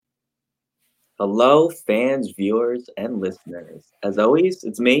Hello, fans, viewers, and listeners. As always,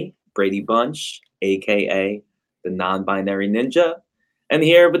 it's me, Brady Bunch, aka the non binary ninja, and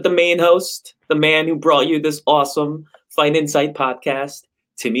here with the main host, the man who brought you this awesome Fight Insight podcast,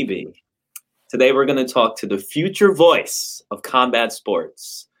 Timmy B. Today, we're going to talk to the future voice of combat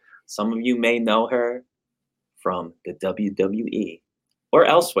sports. Some of you may know her from the WWE or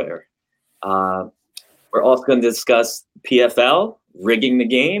elsewhere. We're also going to discuss PFL, rigging the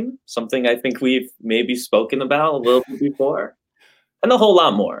game, something I think we've maybe spoken about a little bit before, and a whole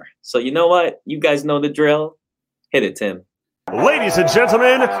lot more. So you know what? You guys know the drill. Hit it, Tim. Ladies and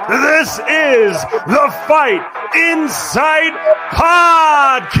gentlemen, this is the Fight Insight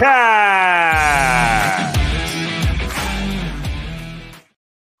Podcast.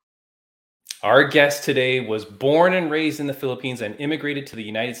 Our guest today was born and raised in the Philippines and immigrated to the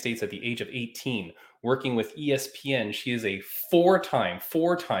United States at the age of 18. Working with ESPN, she is a four-time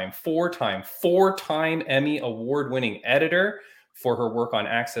Emmy award-winning editor for her work on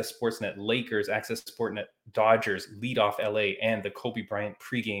Access Sportsnet Lakers, Access Sportsnet Dodgers, Lead Off LA, and the Kobe Bryant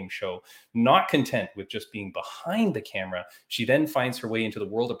pregame show. Not content with just being behind the camera, she then finds her way into the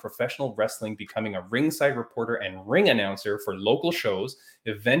world of professional wrestling, becoming a ringside reporter and ring announcer for local shows,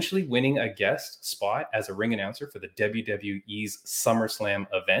 eventually winning a guest spot as a ring announcer for the WWE's Summerslam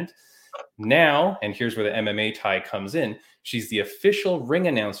event. Now, and here's where the MMA tie comes in, she's the official ring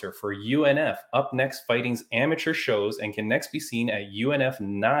announcer for UNF Up Next Fighting's amateur shows and can next be seen at UNF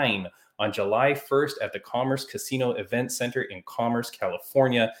 9 on July 1st at the Commerce Casino Event Center in Commerce,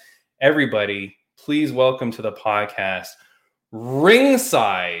 California. Everybody, please welcome to the podcast,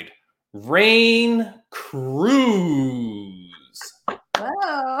 ringside Raine Cruz.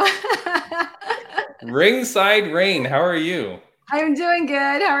 Hello. Ringside Raine, how are you? I'm doing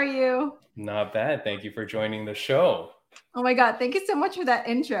good. How are you? Not bad. Thank you for joining the show. Oh my God. Thank you so much for that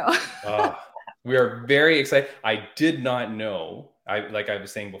intro. We are very excited. I did not know, like I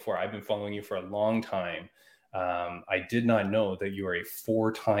was saying before, I've been following you for a long time. I did not know that you are a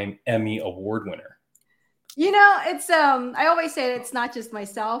four-time Emmy award winner. You know, it's I always say it's not just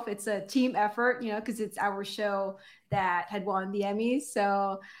myself, it's a team effort, because it's our show that had won the Emmys.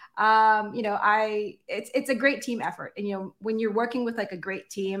 So it's a great team effort. And when you're working with like a great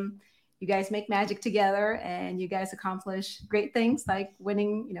team, you guys make magic together and you guys accomplish great things like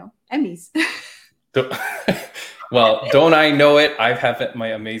winning, Emmys. Well, don't I know it? I've had my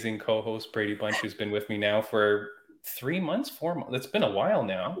amazing co-host Brady Bunch, who's been with me now for 3 months, 4 months. It's been a while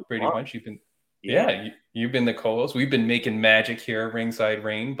now. Brady Bunch, you've been you've been the co-host. We've been making magic here at Ringside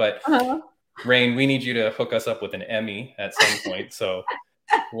Raine, but Raine, we need you to hook us up with an Emmy at some point. So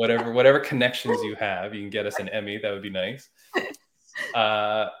whatever connections you have, you can get us an Emmy. That would be nice.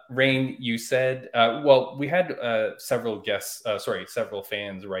 Raine, you said, we had several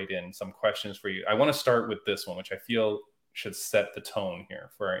fans write in some questions for you. I want to start with this one, which I feel should set the tone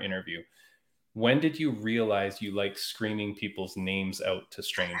here for our interview. When did you realize you like screaming people's names out to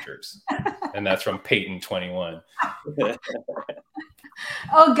strangers? And that's from Ep.125.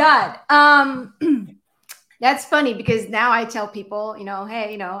 Oh God. That's funny because now I tell people,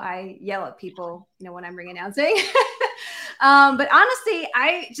 hey, I yell at people, when I'm ring announcing. But honestly,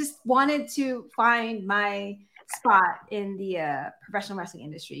 I just wanted to find my spot in the professional wrestling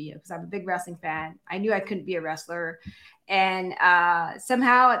industry, because I'm a big wrestling fan. I knew I couldn't be a wrestler. And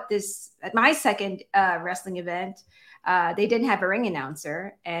somehow at my second wrestling event, they didn't have a ring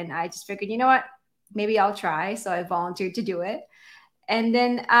announcer. And I just figured, you know what, maybe I'll try. So I volunteered to do it. And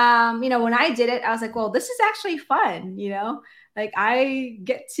then, when I did it, I was like, well, this is actually fun, like I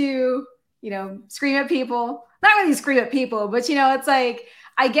get to, scream at people, not really scream at people, but, it's like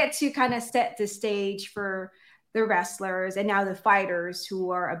I get to kind of set the stage for the wrestlers and now the fighters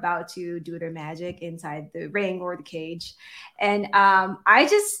who are about to do their magic inside the ring or the cage. And I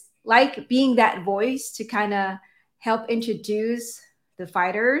just like being that voice to kind of help introduce the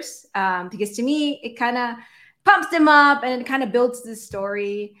fighters, because to me, it kind of pumps them up and it kind of builds the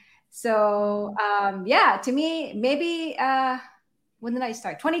story. So to me, maybe when did I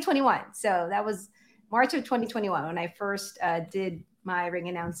start? 2021. So that was March of 2021 when I first did my ring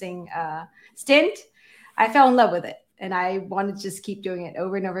announcing stint. I fell in love with it and I wanted to just keep doing it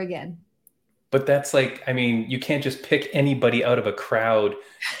over and over again. But that's like, you can't just pick anybody out of a crowd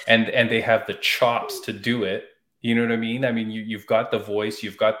and they have the chops to do it. You know what I mean? You've got the voice,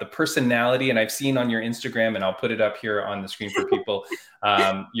 you've got the personality, and I've seen on your Instagram, and I'll put it up here on the screen for people.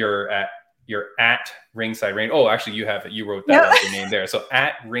 You're at Ringside Raine. Oh, actually, you have it. You wrote that as your name there. So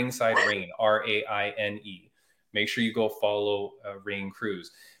at Ringside Raine, RAINE. Make sure you go follow Raine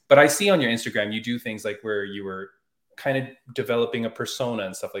Cruz. But I see on your Instagram, you do things like where you were kind of developing a persona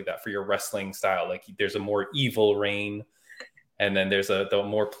and stuff like that for your wrestling style? Like there's a more evil Raine, and then there's the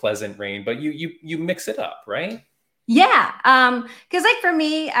more pleasant Raine, but you mix it up, right? Yeah. Because like for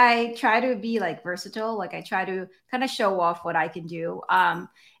me, I try to be like versatile. Like I try to kind of show off what I can do.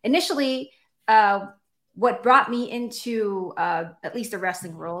 Initially, what brought me into at least the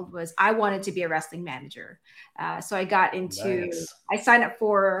wrestling world was I wanted to be a wrestling manager. So I got into, Nice. I signed up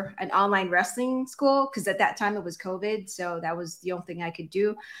for an online wrestling school because at that time it was COVID. So that was the only thing I could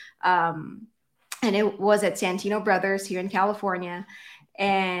do. And it was at Santino Brothers here in California.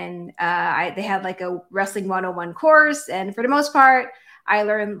 And they had like a wrestling 101 course. And for the most part, I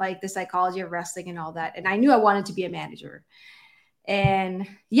learned like the psychology of wrestling and all that. And I knew I wanted to be a manager. And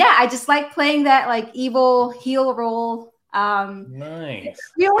yeah, I just like playing that like evil heel role. Nice.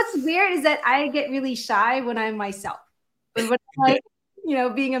 You know what's weird is that I get really shy when I'm myself. But when I'm like, you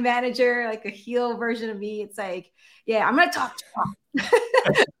know, being a manager, like a heel version of me, it's like, yeah, I'm gonna talk.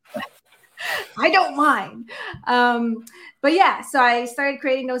 I don't mind. But yeah, so I started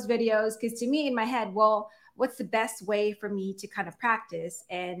creating those videos because to me in my head, well, what's the best way for me to kind of practice?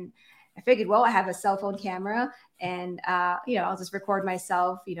 And I figured, well, I have a cell phone camera and, you know, I'll just record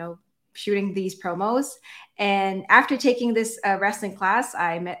myself, you know, shooting these promos. And after taking this wrestling class,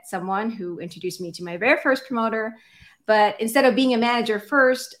 I met someone who introduced me to my very first promoter. But instead of being a manager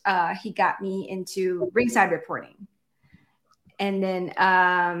first, he got me into ringside reporting. And then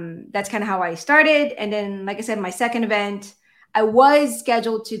that's kind of how I started. And then, like I said, my second event, I was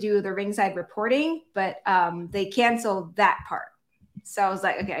scheduled to do the ringside reporting, but they canceled that part. So I was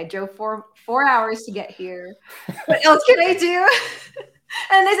like, okay, I drove four hours to get here. What else can I do?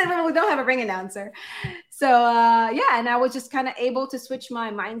 And they said, well, we don't have a ring announcer. So yeah, and I was just kind of able to switch my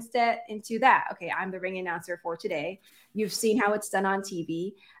mindset into that. Okay, I'm the ring announcer for today. You've seen how it's done on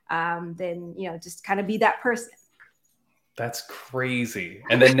TV. Then, you know, just kind of be that person. That's crazy.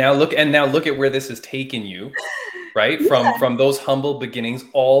 And then now look at where this has taken you, right? From those humble beginnings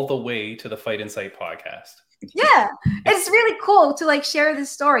all the way to the Fight Insight podcast. Yeah, it's really cool to like share this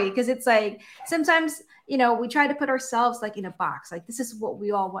story because it's like sometimes, you know, we try to put ourselves like in a box, like this is what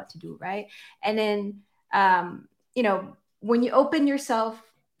we all want to do, right? And then, you know, when you open yourself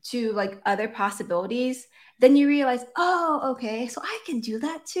to like other possibilities, then you realize, oh, okay, so I can do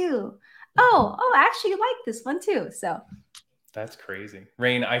that too. Oh, I actually like this one too. So that's crazy.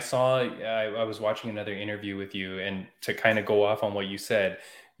 Raine, I was watching another interview with you, and to kind of go off on what you said,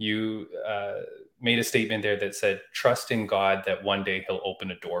 you made a statement there that said, trust in God that one day he'll open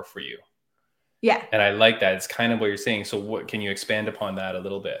a door for you. Yeah. And I like that. It's kind of what you're saying. So what can you expand upon that a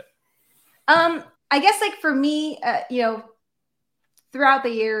little bit? I guess like for me, you know, throughout the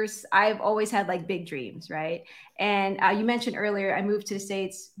years, I've always had like big dreams, right? And you mentioned earlier, I moved to the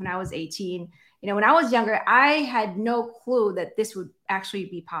States when I was 18. You know, when I was younger, I had no clue that this would actually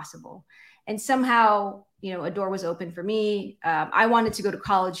be possible. And somehow, you know, a door was open for me. I wanted to go to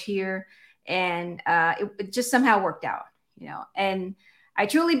college here, and it just somehow worked out, you know. And I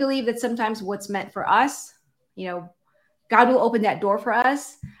truly believe that sometimes what's meant for us, you know, God will open that door for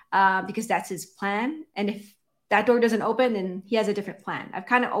us because that's his plan. And if that door doesn't open, then he has a different plan. I've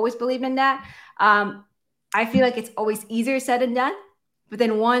kind of always believed in that. I feel like it's always easier said than done. But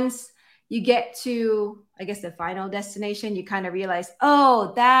then once you get to, I guess, the final destination, you kind of realize,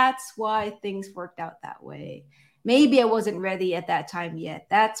 oh, that's why things worked out that way. Maybe I wasn't ready at that time yet.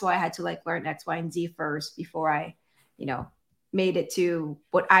 That's why I had to like learn X, Y, and Z first before I, you know, made it to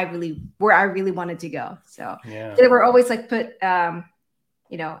where I really wanted to go. So yeah, they were always like put,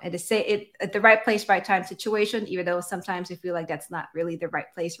 you know, and to say it at the right place, right time situation, even though sometimes we feel like that's not really the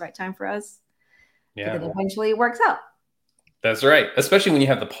right place, right time for us. Yeah. But then eventually it works out. That's right. Especially when you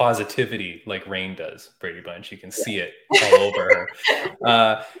have the positivity like Raine does, Brady Bunch. You can see it all over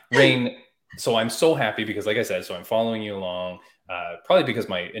her. Raine, so I'm so happy because, like I said, so I'm following you along. Probably because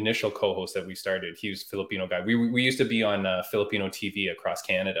my initial co-host that we started, he was a Filipino guy. We used to be on Filipino TV across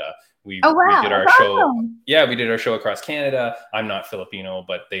Canada. We did our show. Awesome. Yeah, we did our show across Canada. I'm not Filipino,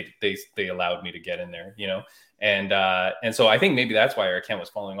 but they allowed me to get in there, you know. And so I think maybe that's why our account was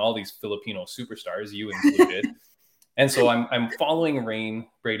following all these Filipino superstars, you included. And so I'm following Raine,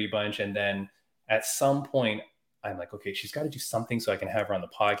 Brady Bunch, and then at some point I'm like, okay, she's got to do something so I can have her on the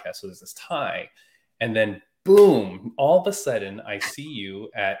podcast. So there's this tie, and then boom, all of a sudden I see you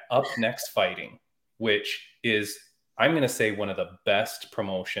at Up Next Fighting, which is, I'm going to say, one of the best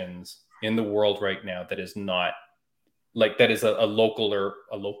promotions in the world right now. That is not like, that is a local or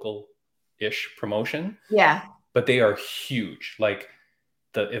a local-ish promotion. Yeah. But they are huge. Like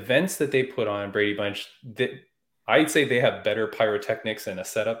the events that they put on, Brady Bunch, I'd say they have better pyrotechnics and a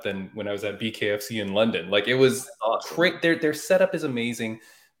setup than when I was at BKFC in London. Like it was great. Their setup is amazing.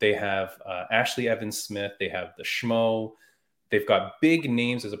 They have Ashley Evans Smith. They have the Schmo. They've got big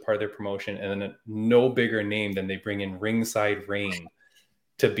names as a part of their promotion, and then no bigger name than they bring in ringside Raine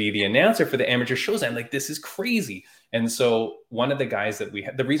to be the announcer for the amateur shows. I'm like, this is crazy. And so one of the guys that we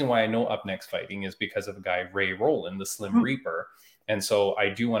had, the reason why I know Up Next Fighting is because of a guy, Ray Rowland, the Slim Reaper. And so I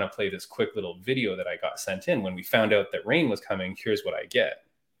do want to play this quick little video that I got sent in when we found out that Raine was coming. Here's what I get.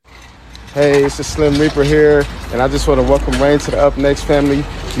 Hey, it's the Slim Reaper here, and I just want to welcome Raine to the Up Next family.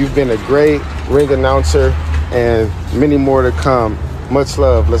 You've been a great ring announcer, and many more to come. Much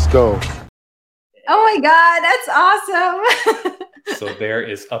love. Let's go. Oh my God, that's awesome. So there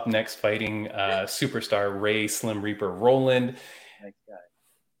is Up Next Fighting superstar Ray Slim Reaper Rowland. Nice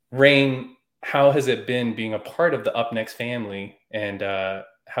guy. Raine, how has it been being a part of the Up Next family, and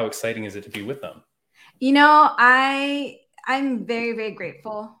how exciting is it to be with them? You know, I'm very, very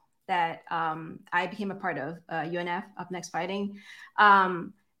grateful that I became a part of UNF, Up Next Fighting.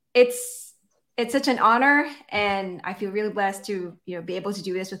 It's such an honor, and I feel really blessed to be able to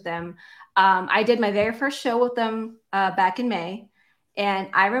do this with them. I did my very first show with them back in May, and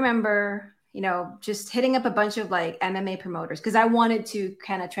I remember just hitting up a bunch of like MMA promoters because I wanted to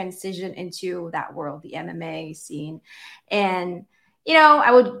kind of transition into that world, the MMA scene. And,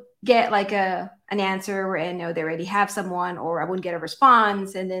 I would get like an answer where they already have someone, or I wouldn't get a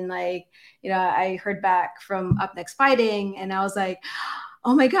response. And then I heard back from Up Next Fighting, and I was like,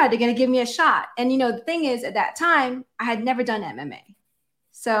 oh my God, they're going to give me a shot. And, the thing is, at that time, I had never done MMA.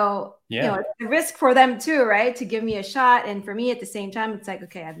 So, it's a risk for them too, right? To give me a shot. And for me at the same time, it's like,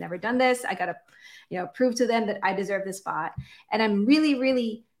 okay, I've never done this. I got to, prove to them that I deserve this spot. And I'm really,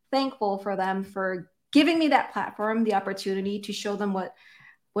 really thankful for them for giving me that platform, the opportunity to show them what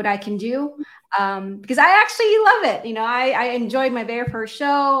I can do. Because I actually love it. I enjoyed my very first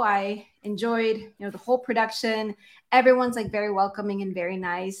show. I enjoyed, the whole production. Everyone's like very welcoming and very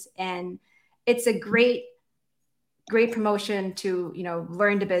nice. And it's a great promotion to,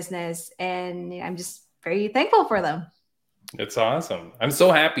 learn the business. And I'm just very thankful for them. It's awesome. I'm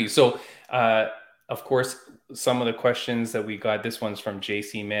so happy. So, of course, some of the questions that we got, this one's from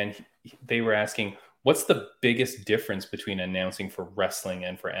JC Man. They were asking, what's the biggest difference between announcing for wrestling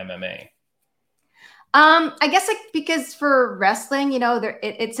and for MMA? I guess because for wrestling,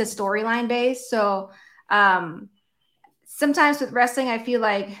 it's a storyline based. So sometimes with wrestling, I feel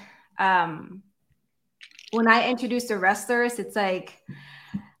like when I introduce the wrestlers, it's like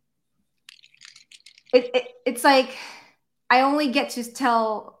it's like I only get to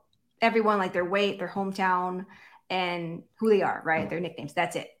tell everyone like their weight, their hometown, and who they are, right? Their nicknames.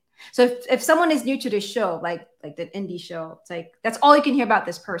 That's it. So if someone is new to the show, like the indie show, it's like that's all you can hear about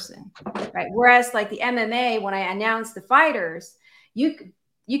this person, right? Whereas like the MMA, when I announce the fighters, you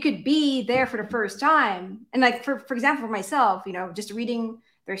could be there for the first time, and like for example, for myself, just reading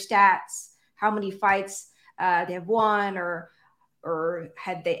their stats, how many fights they have won, or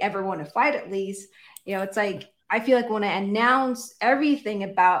had they ever won a fight at least, it's like I feel like when I announce everything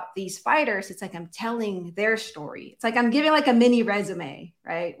about these fighters, it's like I'm telling their story. It's like I'm giving like a mini resume,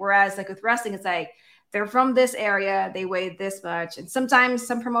 right? Whereas like with wrestling, it's like they're from this area, they weigh this much. And sometimes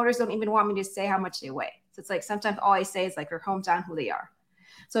some promoters don't even want me to say how much they weigh. So it's like sometimes all I say is like their hometown, who they are.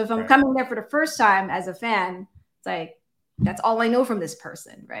 So if I'm coming there for the first time as a fan, it's like that's all I know from this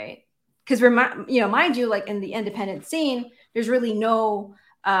person, right? Because mind you, like in the independent scene, there's really no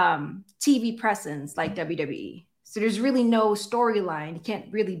TV presence like WWE. So there's really no storyline. You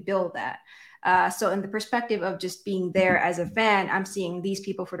can't really build that. So in the perspective of just being there as a fan, I'm seeing these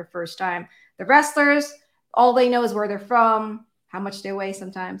people for the first time. The wrestlers, all they know is where they're from, how much they weigh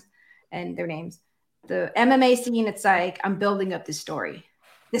sometimes, and their names. The MMA scene, it's like I'm building up this story.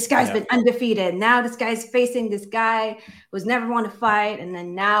 This guy's been undefeated. Now this guy's facing this guy who's never won a fight. And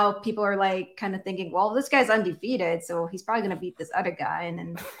then now people are like kind of thinking, well, this guy's undefeated, so he's probably going to beat this other guy. And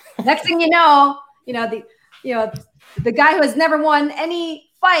then next thing you know, the guy who has never won any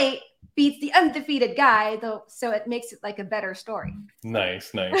fight beats the undefeated guy, though. So it makes it like a better story.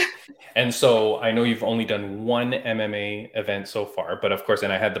 Nice. And so I know you've only done one MMA event so far, but of course,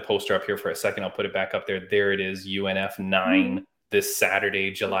 and I had the poster up here for a second. I'll put it back up there. There it is, UNF 9. This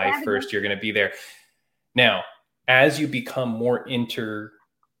Saturday, July 1st, you're going to be there. Now, as you become more ingrained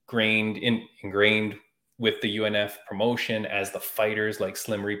with the UNF promotion, as the fighters like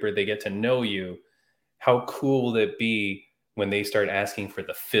Slim Reaper, they get to know you. How cool will it be when they start asking for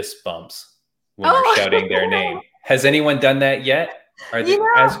the fist bumps when you're shouting their name? Has anyone done that yet? The thing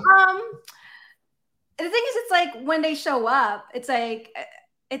is, it's like when they show up, it's like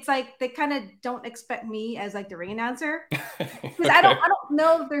it's like they kind of don't expect me as like the ring announcer, because Okay. I don't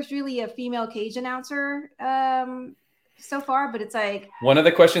know if there's really a female cage announcer so far, but it's like One of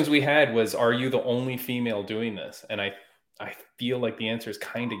the questions we had was, are you the only female doing this? And I feel like the answer is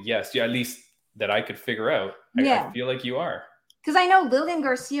kind of yes. Yeah, at least that I could figure out. I feel like you are. Because I know Lillian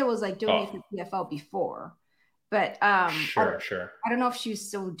Garcia was like doing it for PFL before, but sure. I don't know if she's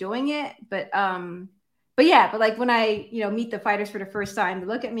still doing it, but yeah, but like when I meet the fighters for the first time, they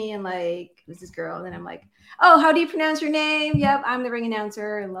look at me and like, who's this girl? And then I'm like, oh, how do you pronounce your name? Yep, I'm the ring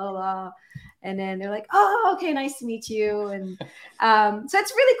announcer, and la la. And then they're like, oh, okay, nice to meet you. And so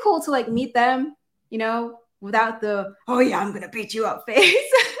it's really cool to like meet them, without the, oh yeah, I'm gonna beat you up face.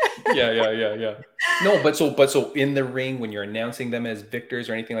 Yeah. No, but so in the ring, when you're announcing them as victors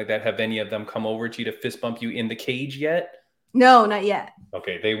or anything like that, have any of them come over to you to fist bump you in the cage yet? No, not yet.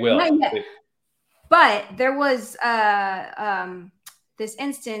 Okay, they will. Not yet. But there was this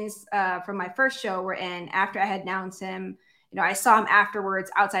instance from my first show wherein after I had announced him, I saw him afterwards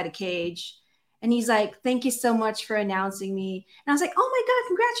outside a cage. And he's like, thank you so much for announcing me. And I was like, oh my God,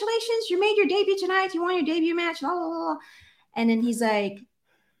 congratulations. You made your debut tonight. You won your debut match. Blah, blah, blah. And then he's like,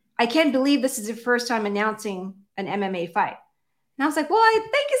 I can't believe this is your first time announcing an MMA fight. And I was like, well,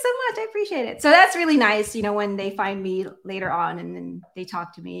 thank you so much. I appreciate it. So that's really nice, when they find me later on and then they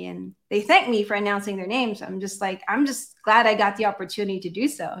talk to me and they thank me for announcing their names. I'm just glad I got the opportunity to do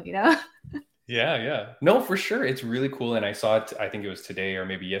so, Yeah. No, for sure. It's really cool. And I saw it, I think it was today or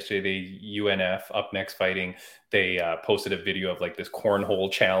maybe yesterday, the UNF Up Next Fighting, they posted a video of like this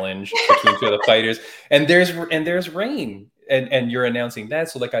cornhole challenge between two of the fighters. And there's Raine and you're announcing that.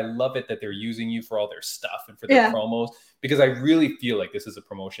 So like, I love it that they're using you for all their stuff and for their promos, because I really feel like this is a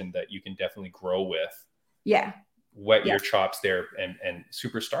promotion that you can definitely grow with. Yeah. Wet your chops there, and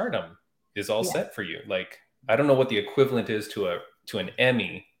superstardom is all set for you. Like, I don't know what the equivalent is to an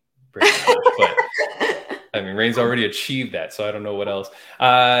Emmy, pretty much, but I mean, Raine's already achieved that, so I don't know what else.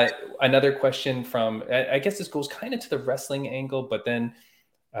 Another question from, I guess this goes kind of to the wrestling angle, but then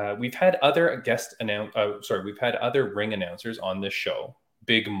we've had other we've had other ring announcers on this show.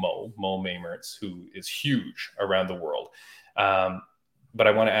 Big Mo Mamertz, who is huge around the world. But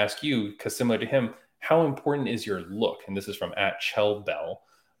I want to ask you, because similar to him, how important is your look? And this is from @ChellBell.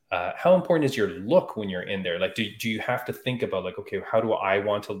 How important is your look when you're in there? Like, do you have to think about like, okay, how do I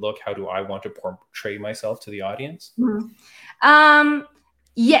want to look? How do I want to portray myself to the audience? Mm-hmm.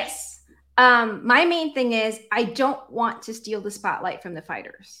 Yes. My main thing is I don't want to steal the spotlight from the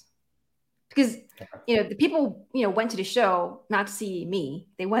fighters, because the people went to the show not to see me;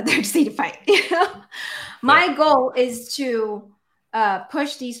 they went there to see the fight. My goal is to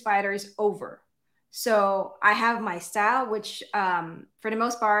push these fighters over. So I have my style, which for the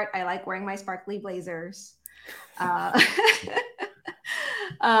most part, I like wearing my sparkly blazers. I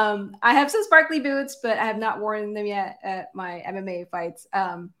have some sparkly boots, but I have not worn them yet at my MMA fights.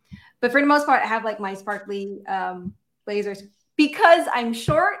 But for the most part, I have like my sparkly blazers because I'm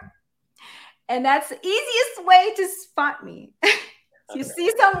short, and that's the easiest way to spot me. You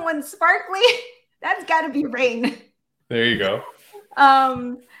see someone sparkly, that's got to be Raine. There you go.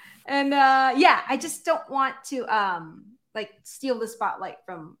 And I just don't want to like steal the spotlight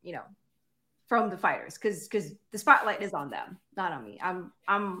from the fighters, because the spotlight is on them, not on me.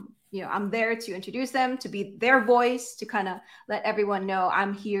 I'm there to introduce them, to be their voice, to kind of let everyone know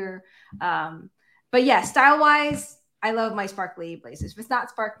I'm here. But yeah, style wise, I love my sparkly blazers. If it's not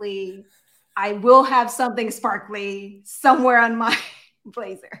sparkly, I will have something sparkly somewhere on my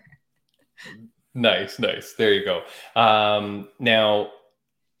blazer. Nice. There you go. Now,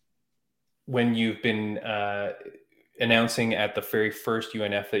 when you've been announcing at the very first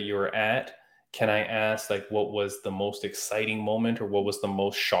UNF that you were at, can I ask, like, what was the most exciting moment, or what was the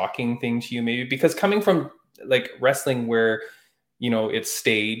most shocking thing to you, maybe? Because coming from like wrestling where, it's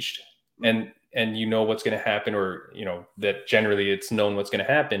staged and what's going to happen, or, that generally it's known what's going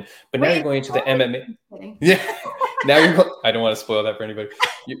to happen. But now you're going into the MMA. Yeah. I don't want to spoil that for anybody.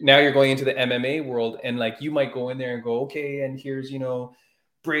 Now you're going into the MMA world, and like, you might go in there and go, okay, and here's,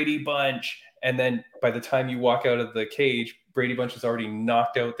 Brady Bunch. And then by the time you walk out of the cage, Brady Bunch has already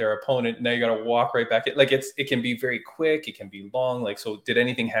knocked out their opponent. Now you got to walk right back in. Like, it can be very quick. It can be long. Like, so did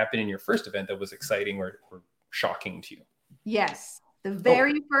anything happen in your first event that was exciting or shocking to you? Yes. The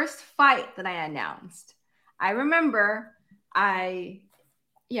very first fight that I announced, I remember I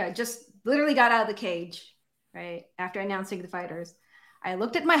just literally got out of the cage, right? After announcing the fighters. I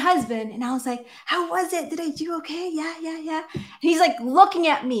looked at my husband and I was like, how was it? Did I do okay? Yeah. And he's like looking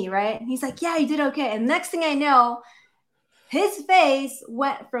at me, right? And he's like, yeah, you did okay. And next thing I know, his face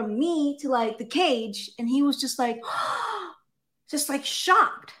went from me to like the cage, and he was just like just like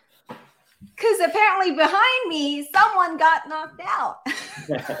shocked. Because apparently behind me, someone got knocked out.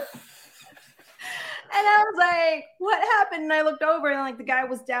 And I was like, what happened? And I looked over and like the guy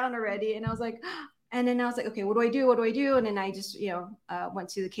was down already. And I was like, and then I was like, okay, what do I do? What do I do? And then I just, went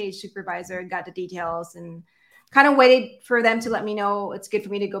to the cage supervisor and got the details and kind of waited for them to let me know it's good for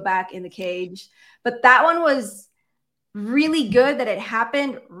me to go back in the cage. But that one was really good that it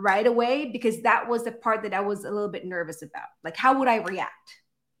happened right away, because that was the part that I was a little bit nervous about. Like, how would I react,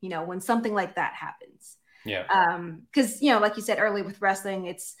 when something like that happens? Yeah. Because, like you said earlier with wrestling,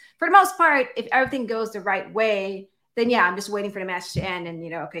 it's for the most part, if everything goes the right way, then yeah, I'm just waiting for the match to end and,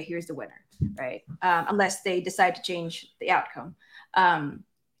 okay, here's the winner, right? Unless they decide to change the outcome.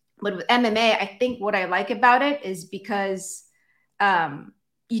 But with MMA, I think what I like about it is because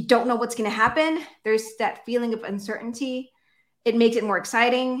you don't know what's going to happen. There's that feeling of uncertainty. It makes it more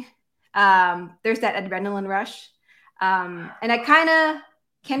exciting. There's that adrenaline rush. And I kind of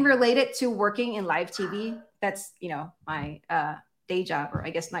can relate it to working in live TV. That's, my day job, or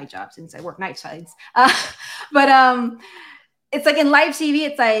I guess night job, since I work night sides. But it's like in live TV,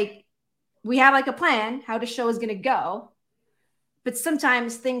 it's like we have like a plan how the show is going to go. But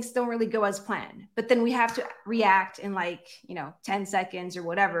sometimes things don't really go as planned. But then we have to react in 10 seconds or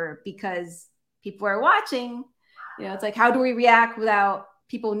whatever, because people are watching. It's like, how do we react without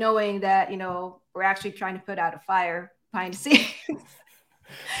people knowing that, we're actually trying to put out a fire behind the scenes?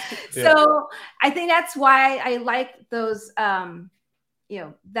 Yeah. So I think that's why I like those,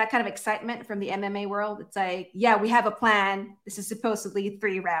 that kind of excitement from the MMA world. It's like, yeah, we have a plan. This is supposedly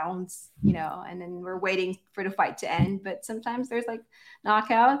 3 rounds, and then we're waiting for the fight to end. But sometimes there's like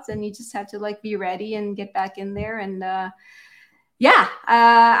knockouts, and you just have to be ready and get back in there. And I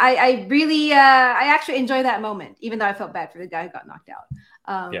really, I actually enjoy that moment, even though I felt bad for the guy who got knocked out.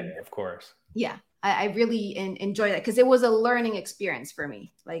 Yeah, of course. Yeah, I really enjoy that, because it was a learning experience for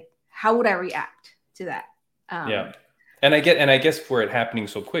me. Like, how would I react to that? Yeah. And I guess for it happening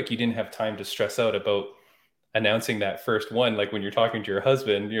so quick, you didn't have time to stress out about announcing that first one. Like when you're talking to your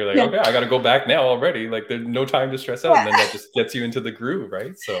husband, you're like, okay, I got to go back now already. Like there's no time to stress out. And then that just gets you into the groove,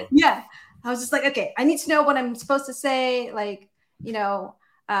 right? So yeah, I was just like, okay, I need to know what I'm supposed to say. Like,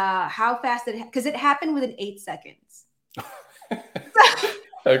 how fast because it happened within 8 seconds.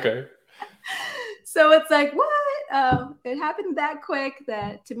 Okay. So it's like, what? It happened that quick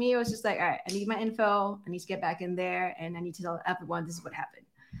that to me, it was just like, all right, I need my info. I need to get back in there, and I need to tell everyone this is what happened.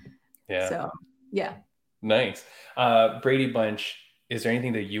 Yeah. So, yeah. Nice. Brady Bunch, is there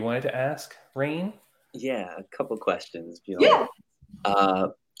anything that you wanted to ask Raine? Yeah, a couple questions. Yeah.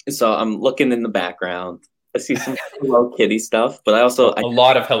 So I'm looking in the background. I see some Hello Kitty stuff, but I also a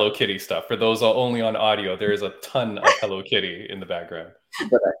lot of Hello Kitty stuff. For those only on audio, there is a ton of Hello Kitty in the background.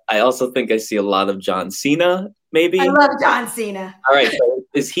 But I also think I see a lot of John Cena, maybe. I love John Cena. All right, so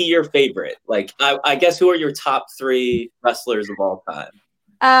is he your favorite? Like, I guess, who are your top 3 wrestlers of all time?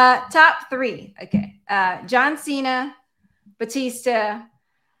 Top 3. Okay. John Cena, Batista.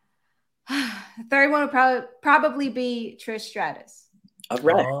 The third one would probably be Trish Stratus. All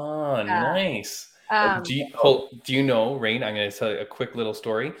right. Oh, nice. Do you know, Raine? I'm going to tell you a quick little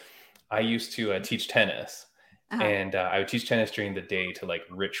story. I used to teach tennis, and I would teach tennis during the day to like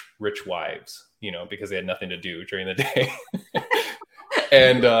rich wives, because they had nothing to do during the day.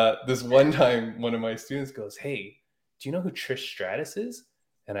 And this one time, one of my students goes, "Hey, do you know who Trish Stratus is?"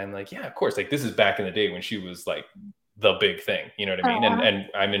 And I'm like, "Yeah, of course. Like this is back in the day when she was like the big thing, you know what I mean?" And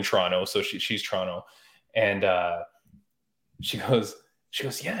I'm in Toronto, so she's Toronto, and she goes,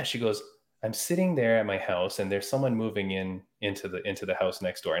 "Yeah." She goes, "I'm sitting there at my house, and there's someone moving into the house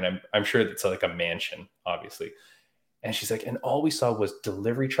next door, and I'm sure it's like a mansion, obviously." And she's like, "And all we saw was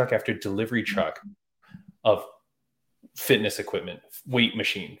delivery truck after delivery truck of fitness equipment, weight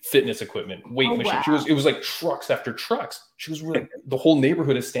machine, fitness equipment, weight machine." Wow. It was like trucks after trucks. She was really, the whole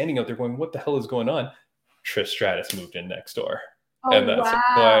neighborhood is standing out there going, "What the hell is going on?" Trish Stratus moved in next door. Oh, and that's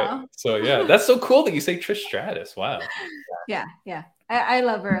why. So yeah, that's so cool that you say Trish Stratus. Wow. Yeah. I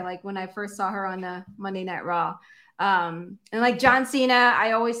love her. Like when I first saw her on the Monday Night Raw, and like John Cena,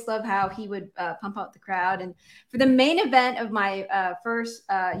 I always love how he would pump out the crowd. And for the main event of my first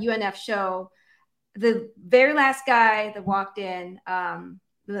UNF show, the very last guy that walked in,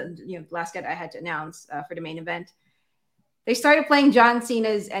 the last guy that I had to announce for the main event, they started playing John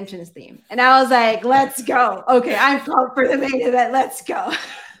Cena's entrance theme, and I was like, "Let's go! Okay, I'm pumped for the main event. Let's go!"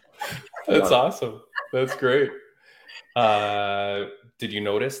 That's awesome. That's great. Did you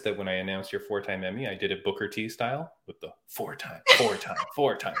notice that when I announced your 4-time Emmy, I did it Booker T style with the 4-time.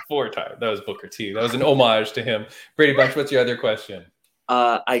 That was Booker T. That was an homage to him. Brady Bunch, what's your other question?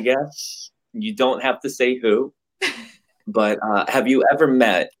 I guess you don't have to say who, But have you ever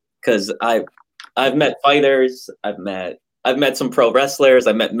met? Because I've met fighters. I've met some pro wrestlers.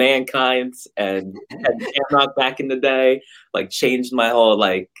 I met Mankind and Shamrock back in the day. Like changed my whole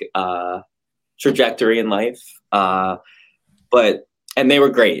trajectory in life. And they were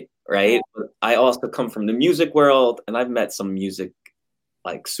great, right? But I also come from the music world, and I've met some music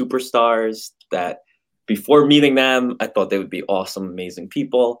like superstars that before meeting them, I thought they would be awesome, amazing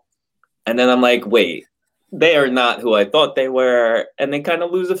people. And then I'm like, wait, they are not who I thought they were, and they kind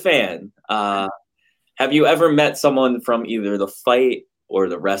of lose a fan. Have you ever met someone from either the fight or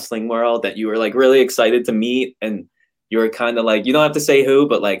the wrestling world that you were like really excited to meet, and you were kind of like, you don't have to say who,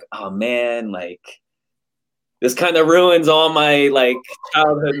 but like, oh man, like this kind of ruins all my like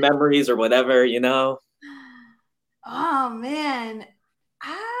childhood memories or whatever, you know? Oh man,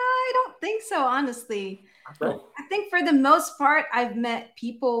 I don't think so, honestly. Okay. I think for the most part, I've met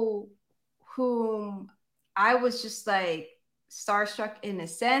people whom I was just like starstruck in a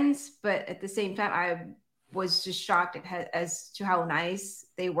sense, but at the same time, I was just shocked as to how nice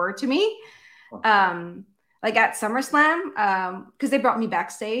they were to me. Like at SummerSlam, because they brought me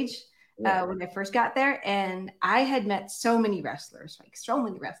backstage when I first got there, and I had met so many wrestlers,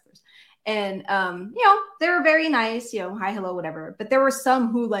 and they were very nice, hi, hello, whatever. But there were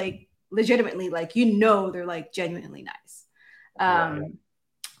some who like legitimately, like, they're like genuinely nice.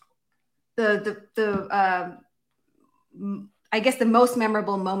 I guess the most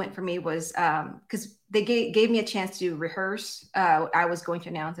memorable moment for me was because they gave me a chance to rehearse. I was going to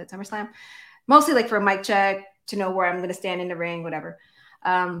announce at SummerSlam, mostly like for a mic check to know where I'm going to stand in the ring, whatever.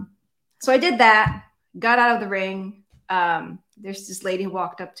 So I did that, got out of the ring. There's this lady who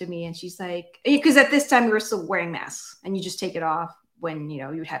walked up to me, and she's like, because at this time we were still wearing masks, and you just take it off when you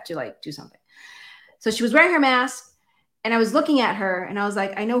would have to like do something. So she was wearing her mask, and I was looking at her, and I was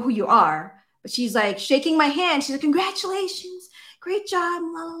like, I know who you are. But she's like shaking my hand. She's like, congratulations, great job,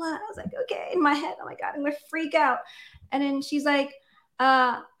 la la la. I was like, okay. In my head, oh my God, I'm gonna freak out. And then she's like,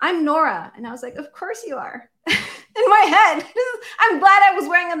 I'm Nora. And I was like, of course you are. In my head, I'm glad I was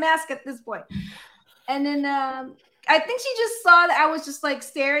wearing a mask at this point. And then I think she just saw that I was just like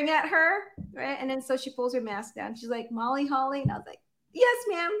staring at her, right? And then so she pulls her mask down. She's like, Molly Holly. And I was like, yes,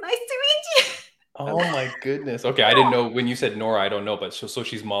 ma'am. Nice to meet you. Oh my goodness. Okay, I didn't know when you said Nora. I don't know, but so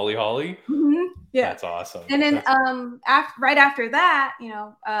she's Molly Holly. Mm-hmm. Yeah, that's awesome. And then right after that,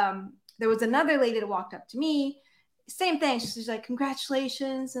 there was another lady that walked up to me. Same thing. She's like,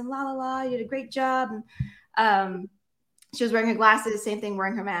 congratulations and la la la. You did a great job. And she was wearing her glasses. Same thing,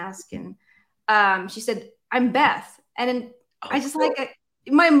 wearing her mask. And she said, I'm Beth. And then I just like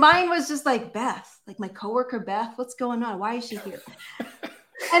my mind was just like, Beth, like my coworker Beth. What's going on? Why is she here?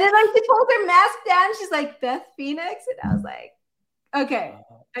 And then like she pulled her mask down. She's like, Beth Phoenix. And I was like, okay.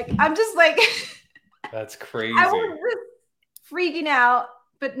 Like, I'm just like, that's crazy. I was just freaking out,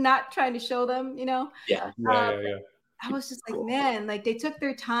 but not trying to show them, Yeah. I was just like, man, like they took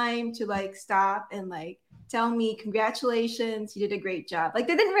their time to like stop and like tell me, congratulations, you did a great job. Like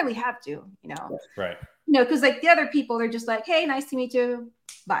they didn't really have to, Right. Because like the other people, they're just like, hey, nice to meet you.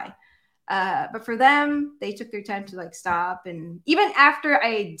 Bye. But for them, they took their time to like stop. And even after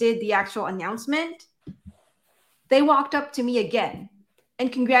I did the actual announcement, they walked up to me again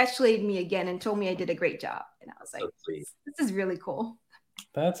and congratulated me again and told me I did a great job. And I was like, this is really cool.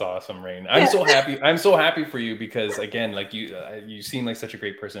 That's awesome, Raine. I'm so happy. I'm so happy for you because again, like you seem like such a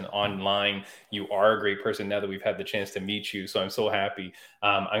great person online. You are a great person now that we've had the chance to meet you. So I'm so happy.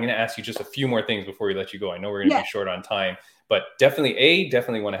 I'm going to ask you just a few more things before we let you go. I know we're going to be short on time, but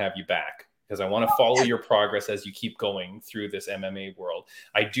definitely want to have you back because I want to follow your progress as you keep going through this MMA world.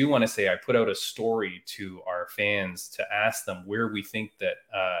 I do want to say I put out a story to our fans to ask them where we think that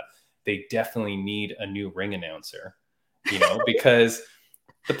they definitely need a new ring announcer, because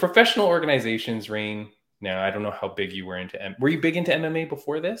the professional organizations, Raine. Now, I don't know how big you were into. Were you big into MMA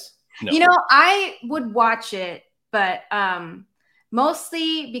before this? No. I would watch it, but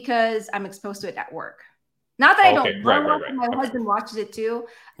mostly because I'm exposed to it at work. Not that I don't. Right. My husband watches it too.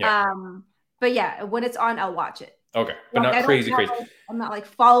 Yeah. But yeah, when it's on, I'll watch it. Okay, but not crazy. I'm not like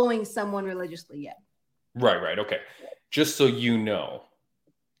following someone religiously yet. Right. Okay. Just so you know,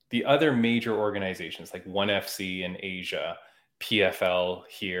 the other major organizations like ONE FC in Asia, PFL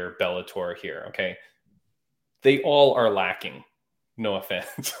here, Bellator here, okay? They all are lacking, no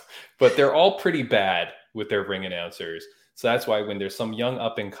offense, but they're all pretty bad with their ring announcers. So that's why when there's some young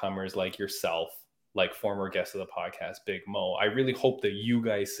up-and-comers like yourself, like former guest of the podcast, Big Mo, I really hope that you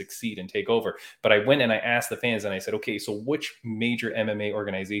guys succeed and take over. But I went and I asked the fans and I said, okay, so which major MMA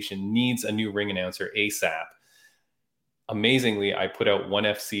organization needs a new ring announcer ASAP? Amazingly, I put out ONE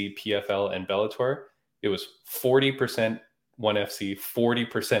FC, PFL, and Bellator. it was 40% 1FC,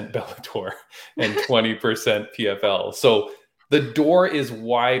 40% Bellator, and 20% PFL. So the door is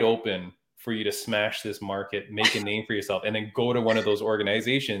wide open for you to smash this market, make a name for yourself, and then go to one of those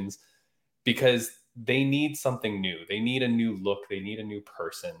organizations, because they need something new. They need a new look. They need a new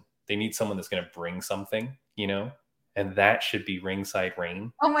person. They need someone that's going to bring something, you know, and that should be Ringside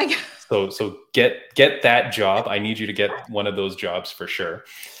Raine. Oh my God. So get that job. I need you to get one of those jobs for sure.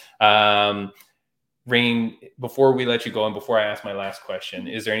 Raine, before we let you go and before I ask my last question,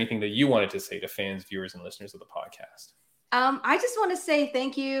 is there anything that you wanted to say to fans, viewers, and listeners of the podcast? I just want to say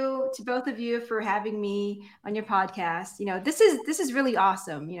thank you to both of you for having me on your podcast. You know, this is really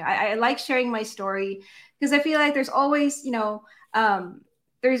awesome. You know, I like sharing my story because I feel like there's always, you know, I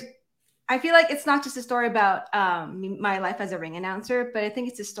feel like it's not just a story about my life as a ring announcer, but I think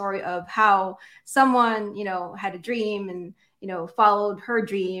it's a story of how someone, you know, had a dream and, you know, followed her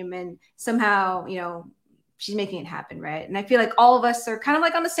dream and somehow, you know, she's making it happen, right? And I feel like all of us are kind of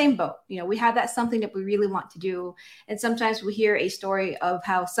like on the same boat. You know, we have that something that we really want to do. And sometimes we hear a story of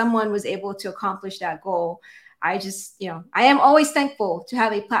how someone was able to accomplish that goal. I just, you know, I am always thankful to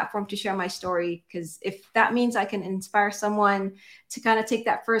have a platform to share my story, because if that means I can inspire someone to kind of take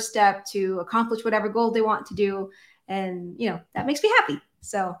that first step to accomplish whatever goal they want to do, and, you know, that makes me happy.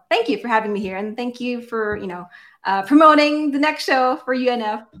 So thank you for having me here. And thank you for, you know, promoting the next show for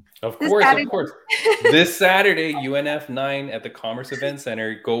UNF. Of course. This Saturday, UNF 9 at the Commerce Event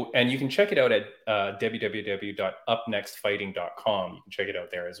Center. Go, and you can check it out at www.upnextfighting.com. You can check it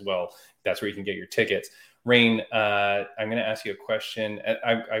out there as well. That's where you can get your tickets. Raine, I'm going to ask you a question.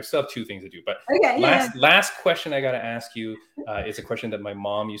 I still have two things to do, but last question I got to ask you is a question that my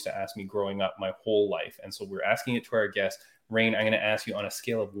mom used to ask me growing up my whole life. And so we're asking it to our guest. Raine, I'm going to ask you, on a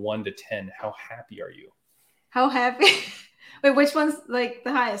scale of 1 to 10, how happy are you? How happy? Wait, which one's like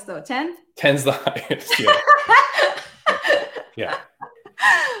the highest though? 10? 10's the highest. Yeah. Yeah.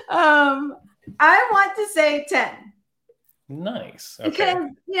 I want to say 10. Nice. Okay. Because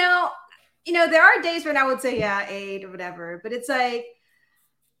you know, there are days when I would say 8 or whatever, but it's like,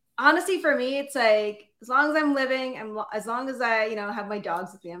 honestly, for me, it's like, as long as I'm living and as long as I, you know, have my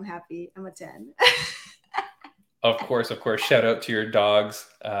dogs with me, I'm happy. I'm a 10. Of course. Shout out to your dogs.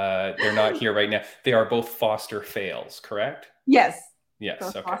 They're not here right now. They are both foster fails, correct? Yes.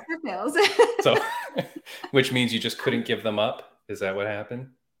 Both okay. Foster fails. So, which means you just couldn't give them up? Is that what happened?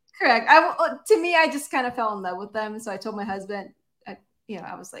 Correct. To me, I just kind of fell in love with them. So I told my husband, I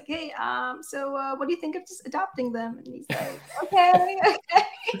was like, hey, so what do you think of just adopting them? And he's like, okay.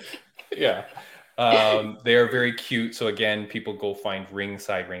 Yeah. They are very cute. So again, people go find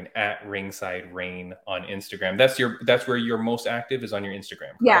Ringside Raine at Ringside Raine on Instagram. That's where you're most active, is on your Instagram.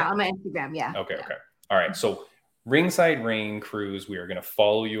 Correct? Yeah, on my Instagram. Yeah. Okay. All right. So Ringside Raine, Cruz, we are going to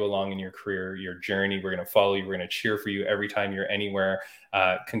follow you along in your career, your journey. We're going to follow you. We're going to cheer for you every time you're anywhere.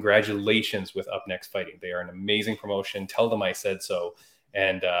 Congratulations with Up Next Fighting. They are an amazing promotion. Tell them I said so.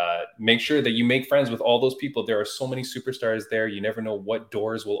 And make sure that you make friends with all those people. There are so many superstars there. You never know what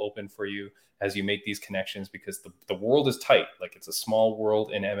doors will open for you as you make these connections, because the world is tight. Like, it's a small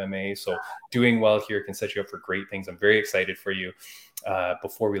world in MMA. So doing well here can set you up for great things. I'm very excited for you.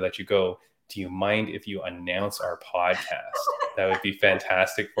 Before we let you go, do you mind if you announce our podcast? That would be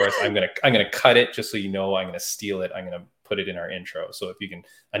fantastic for us. I'm gonna cut it, just so you know. I'm gonna steal it. I'm gonna put it in our intro. So if you can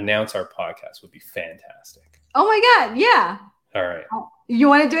announce our podcast, would be fantastic. Oh my God, yeah. All right. You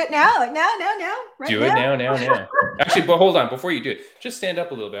want to do it now? Like now? Right do now? it now. Actually, but hold on. Before you do it, just stand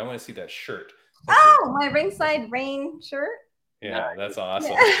up a little bit. I want to see that shirt. My Ringside Raine shirt? Yeah, that's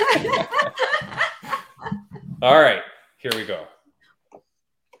awesome. Yeah. All right, here we go.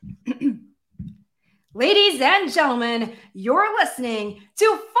 Ladies and gentlemen, you're listening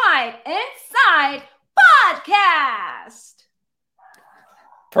to Fight Inside Podcast.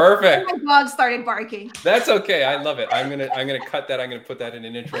 Perfect. My dog started barking. That's okay. I love it. I'm gonna cut that. I'm gonna put that in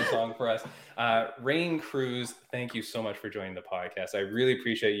an intro song for us. Raine, Cruz, thank you so much for joining the podcast. I really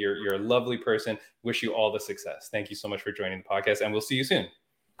appreciate you're a lovely person. Wish you all the success. Thank you so much for joining the podcast, and we'll see you soon.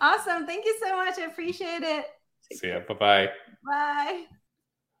 Awesome. Thank you so much. I appreciate it. See ya. Bye-bye. Bye.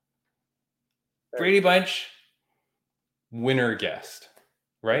 Brady Bunch, winner guest,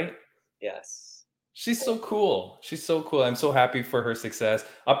 right? Yes. She's so cool. I'm so happy for her success.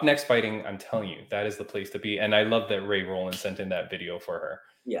 Up Next Fighting, I'm telling you, that is the place to be. And I love that Ray Rowland sent in that video for her.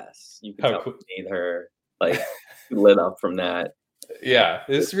 Yes. You can tell her like lit up from that. Yeah,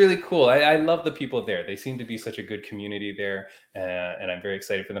 it's really cool. I love the people there. They seem to be such a good community there, and I'm very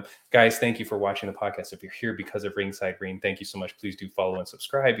excited for them. Guys, thank you for watching the podcast. If you're here because of Ringside Raine, thank you so much. Please do follow and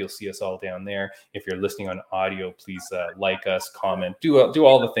subscribe. You'll see us all down there. If you're listening on audio, please like us, comment, do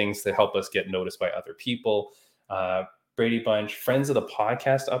all the things that help us get noticed by other people. Brady Bunch, friends of the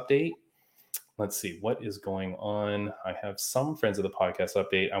podcast update. Let's see what is going on. I have some friends of the podcast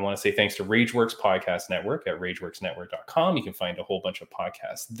update. I want to say thanks to Rageworks Podcast Network at rageworksnetwork.com. You can find a whole bunch of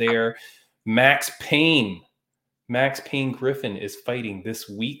podcasts there. Max Payne Griffin is fighting this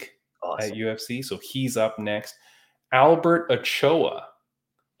week at UFC, so he's up next. Albert Ochoa,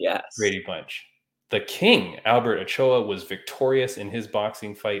 yes, Brady Bunch. The King, Albert Ochoa, was victorious in his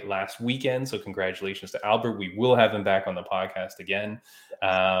boxing fight last weekend, so congratulations to Albert. We will have him back on the podcast again.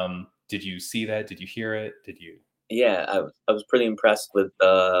 Did you see that? Did you hear it? Did you? Yeah, I was pretty impressed with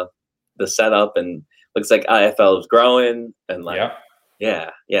the setup, and looks like IFL is growing, and like, yeah,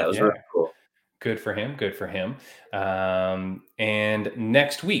 it was really cool. Good for him. Good for him. And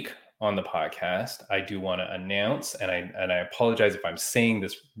next week on the podcast, I do want to announce, and I apologize if I'm saying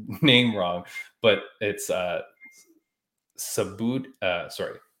this name wrong, but it's Sadibou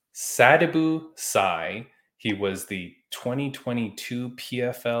Sai. He was the 2022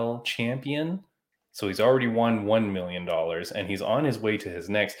 PFL champion. So he's already won $1 million, and he's on his way to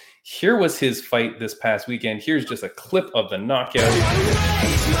his next. Here was his fight this past weekend. Here's just a clip of the knockout.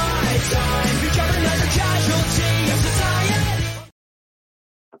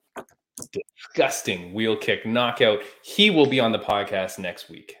 Disgusting wheel kick knockout. He will be on the podcast next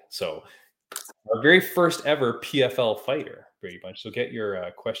week. So our very first ever PFL fighter, Brady Bunch. So get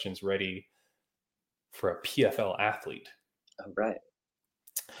your questions ready for a PFL athlete. All right.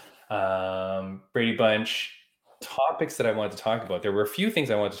 Brady Bunch, topics that I wanted to talk about. There were a few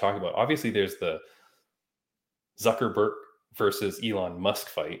things I wanted to talk about. Obviously, there's the Zuckerberg versus Elon Musk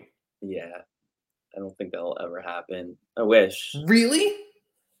fight. Yeah, I don't think that'll ever happen. I wish. Really?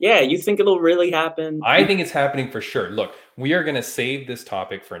 Yeah, you think it'll really happen? I think it's happening for sure. Look, we are going to save this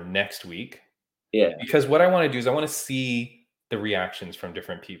topic for next week. Yeah. Because what I want to do is I want to see the reactions from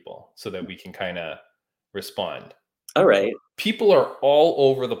different people so that we can kind of respond. All right. People are all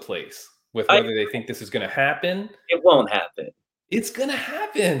over the place with whether they think this is going to happen. It won't happen. It's going to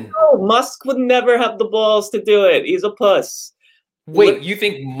happen. No, Musk would never have the balls to do it. He's a puss. Wait, you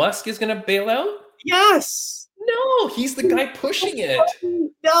think Musk is going to bail out? Yes. No, he's the guy pushing it.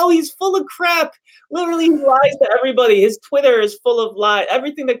 No, he's full of crap. Literally, he lies to everybody. His Twitter is full of lies.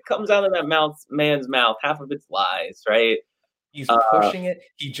 Everything that comes out of that man's mouth, half of it's lies, right? He's pushing it.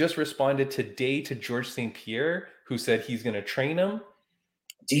 He just responded today to George St. Pierre, who said he's going to train him.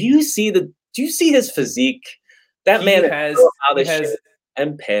 Do you see his physique? That man is so out of shit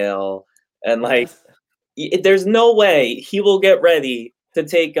and pale, and like, there's no way he will get ready to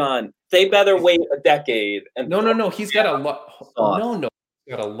take on. They better wait a decade. And no. He's got a lot. No.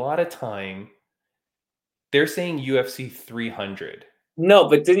 He's got a lot of time. They're saying UFC 300. No,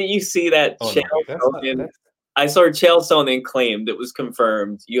 but didn't you see that? I saw Chael Sonnen claimed it was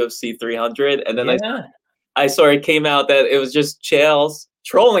confirmed UFC 300, and then I saw it came out that it was just Chael's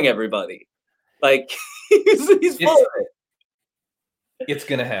trolling everybody. Like he's full of it. It's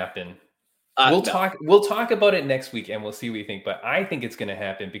gonna happen. We'll talk about it next week, and we'll see what you think. But I think it's gonna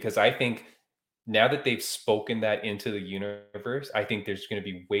happen because I think now that they've spoken that into the universe, I think there's gonna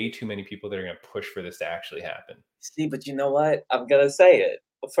be way too many people that are gonna push for this to actually happen. See, but you know what? I'm gonna say it.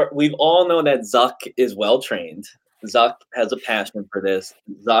 We've all known that Zuck is well trained. Zuck has a passion for this.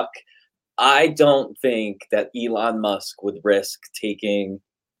 Zuck, I don't think that Elon Musk would risk taking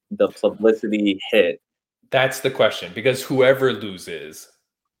the publicity hit. That's the question, because whoever loses,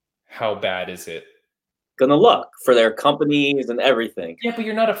 how bad is it gonna look for their companies and everything? Yeah, but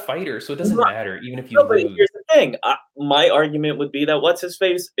you're not a fighter, so it doesn't matter, even if you lose. But here's the thing. My argument would be that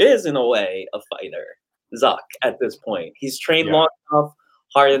what's-his-face is, in a way, a fighter. Zuck, at this point. He's trained long enough,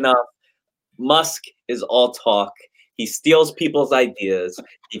 hard enough. Musk is all talk. He steals people's ideas.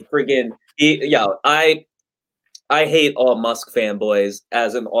 I hate all Musk fanboys.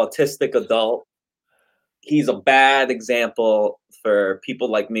 As an autistic adult, he's a bad example for people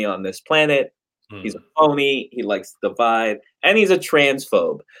like me on this planet. He's a phony. He likes to divide, and he's a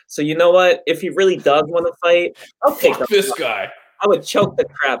transphobe. So you know what? If he really does want to fight, I'll take this guy. I would choke the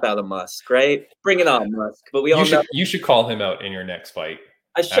crap out of Musk, right? Bring it on, Musk. But you should call him out in your next fight.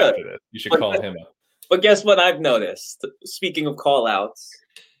 I should. You should call him out. But guess what I've noticed? Speaking of call outs,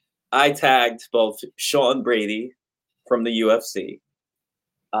 I tagged both Sean Brady from the UFC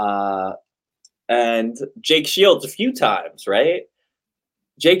and Jake Shields a few times, right?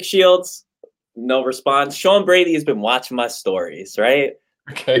 Jake Shields No response. Sean Brady has been watching my stories, right?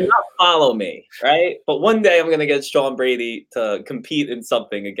 Okay. Do not follow me, right? But one day I'm gonna get Sean Brady to compete in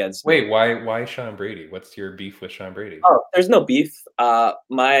something against me. Wait, why Sean Brady? What's your beef with Sean Brady? Oh, there's no beef.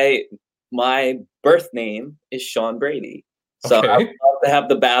 My birth name is Sean Brady. So I would Okay. love to have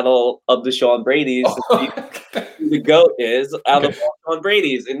the battle of the Sean Bradys to see who the GOAT is out of all Sean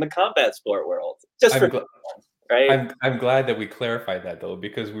Bradys in the combat sport world. Just for fun, right? I'm glad that we clarified that though,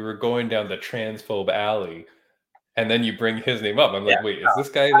 because we were going down the transphobe alley, and then you bring his name up. I'm like, wait, is this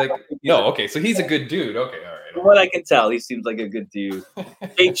guy like? No, okay, so he's a good dude. Okay, all right. From what I can tell, he seems like a good dude.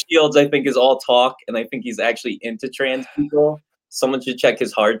 Jake Shields, I think, is all talk, and I think he's actually into trans people. Someone should check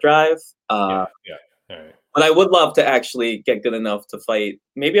his hard drive. Yeah, all right. But I would love to actually get good enough to fight.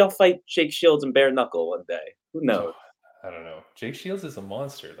 Maybe I'll fight Jake Shields and bare knuckle one day. Who knows? I don't know. Jake Shields is a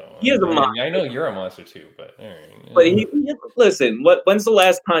monster, though. He is a monster. I know you're a monster too, but all right. But listen. When's the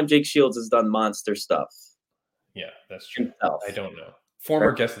last time Jake Shields has done monster stuff? Yeah, that's true. Himself. I don't know.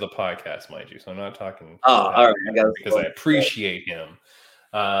 Former guest of the podcast, mind you. So I'm not talking. All right. Because I appreciate him.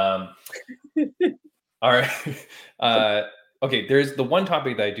 All right. Okay, there's the one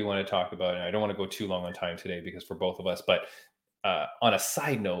topic that I do want to talk about, and I don't want to go too long on time today because for both of us, but on a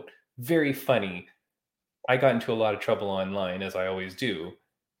side note, very funny, I got into a lot of trouble online, as I always do.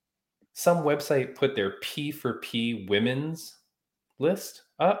 Some website put their P for P women's list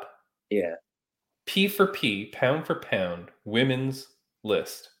up. Yeah. P for P, pound for pound, women's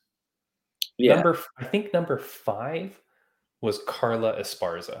list. Yeah. I think number 5 was Carla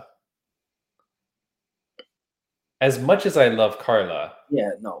Esparza. As much as I love Carla,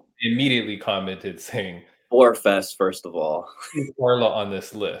 immediately commented saying, Warfest, first of all. Carla on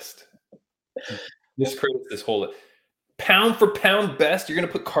this list. Discredits this whole pound for pound best. You're going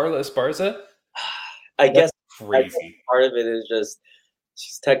to put Carla Esparza? I guess crazy. Part of it is just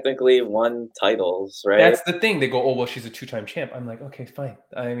she's technically won titles, right? That's the thing. They go, oh, well, she's a 2-time champ. I'm like, okay, fine.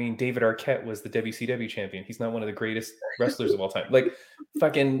 I mean, David Arquette was the WCW champion. He's not one of the greatest wrestlers of all time. Like,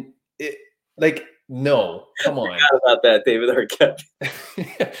 fucking, no, come on. I forgot about that, David Arquette.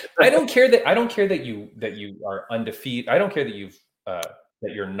 I don't care that you are undefeated. I don't care that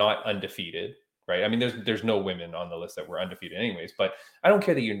that you're not undefeated, right? I mean, there's no women on the list that were undefeated, anyways. But I don't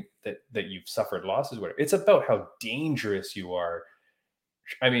care that you've suffered losses. Whatever. It's about how dangerous you are.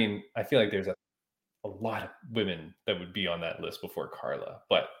 I mean, I feel like there's a lot of women that would be on that list before Carla.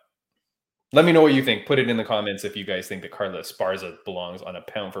 But let me know what you think. Put it in the comments if you guys think that Carla Esparza belongs on a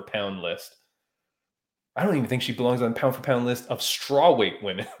pound for pound list. I don't even think she belongs on pound for pound list of strawweight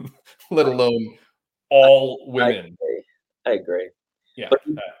women, let alone all women. I agree. Yeah.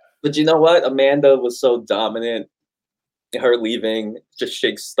 But you know what? Amanda was so dominant. Her leaving just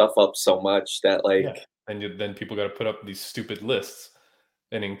shakes stuff up so much that and then people got to put up these stupid lists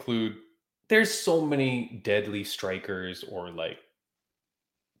and include. There's so many deadly strikers or like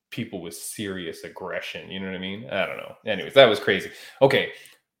people with serious aggression. You know what I mean? I don't know. Anyways, that was crazy. Okay.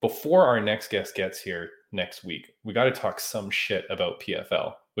 Before our next guest gets here next week, we got to talk some shit about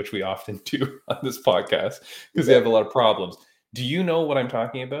PFL, which we often do on this podcast because they have a lot of problems. Do you know what I'm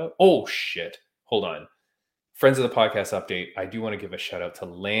talking about? Oh, shit. Hold on. Friends of the podcast update, I do want to give a shout out to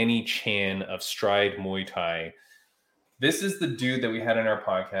Lanny Chan of Stride Muay Thai. This is the dude that we had on our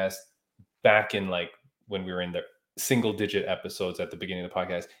podcast back in when we were in the single digit episodes at the beginning of the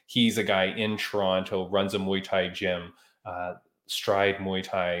podcast. He's a guy in Toronto, runs a Muay Thai gym, Stride Muay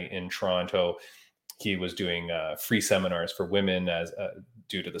Thai in Toronto. He was doing free seminars for women as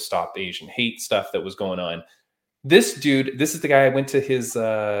due to the Stop Asian Hate stuff that was going on. This dude, this is the guy I went to his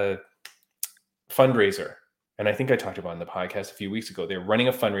fundraiser. And I think I talked about it on the podcast a few weeks ago. They were running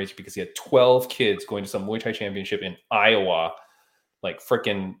a fundraiser because he had 12 kids going to some Muay Thai championship in Iowa, like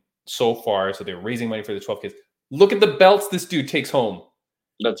freaking so far. So they're raising money for the 12 kids. Look at the belts this dude takes home.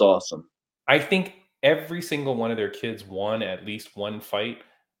 That's awesome. I think every single one of their kids won at least one fight.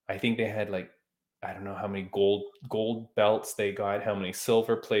 I think they had I don't know how many gold belts they got, how many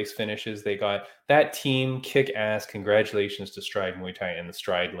silver place finishes they got. That team kick ass. Congratulations to Stride Muay Thai and the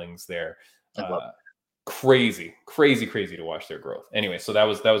Stridelings there. Crazy to watch their growth. Anyway, so that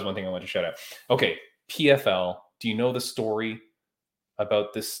was one thing I wanted to shout out. Okay, PFL. Do you know the story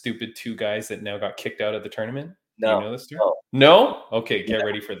about this stupid 2 guys that now got kicked out of the tournament? No. Do you know this story? No? Okay, get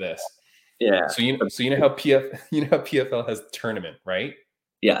ready for this. Yeah. So you know how PFL has the tournament, right?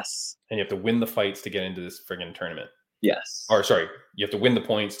 Yes. And you have to win the fights to get into this friggin' tournament. Yes. Or sorry, you have to win the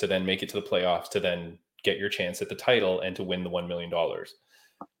points to then make it to the playoffs to then get your chance at the title and to win the $1 million.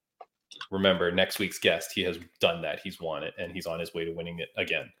 Remember, next week's guest, he has done that. He's won it, and he's on his way to winning it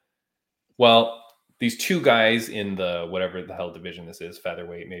again. Well, these 2 guys in the whatever the hell division this is,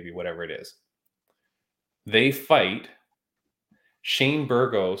 featherweight, maybe whatever it is, They fight. Shane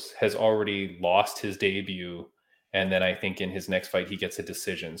Burgos has already lost his debut. And then I think in his next fight, he gets a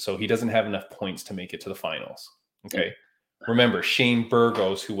decision. So he doesn't have enough points to make it to the finals. Okay. Remember, Shane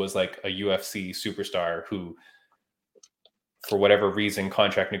Burgos, who was like a UFC superstar who, for whatever reason,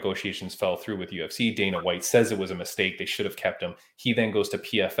 contract negotiations fell through with UFC. Dana White says it was a mistake. They should have kept him. He then goes to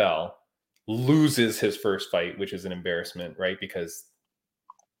PFL, loses his first fight, which is an embarrassment, right? Because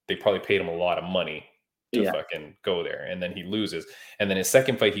they probably paid him a lot of money to fucking go there. And then he loses. And then his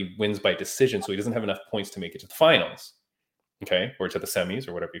second fight, he wins by decision. So he doesn't have enough points to make it to the finals. Okay. Or to the semis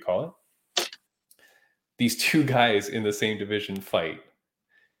or whatever you call it. These two guys in the same division fight.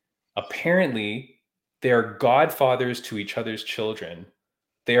 Apparently, they are godfathers to each other's children.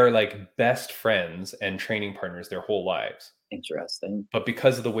 They are like best friends and training partners their whole lives. Interesting. But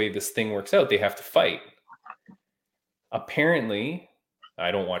because of the way this thing works out, they have to fight. Apparently, I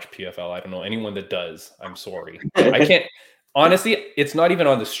don't watch PFL. I don't know anyone that does. I'm sorry. I can't. Honestly, it's not even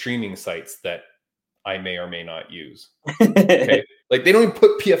on the streaming sites that I may or may not use. Okay. Like they don't even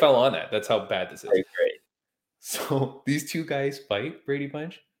put PFL on that. That's how bad this is. Great. So these two guys fight, Brady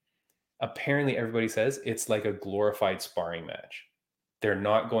Bunch. Apparently, everybody says it's like a glorified sparring match. They're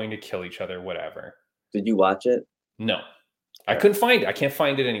not going to kill each other, whatever. Did you watch it? No. I couldn't find it. I can't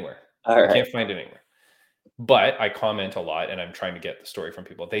find it anywhere. All right. I can't find it anywhere. But I comment a lot, and I'm trying to get the story from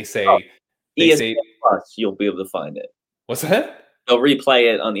people. They say... ESPN Plus, you'll be able to find it. What's that? They'll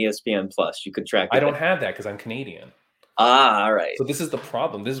replay it on ESPN Plus. You could track it. I don't have that because I'm Canadian. Ah, all right. So this is the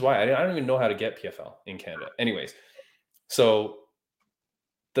problem. This is why I don't even know how to get PFL in Canada. Anyways, so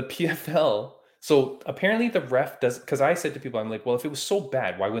the PFL... So apparently the ref does... Because I said to people, I'm like, well, if it was so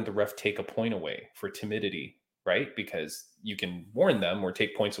bad, why wouldn't the ref take a point away for timidity, right? Because you can warn them or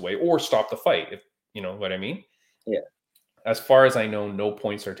take points away or stop the fight, if you know what I mean? Yeah. As far as I know, no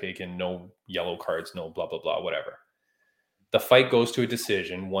points are taken, no yellow cards, no blah, blah, blah, whatever. The fight goes to a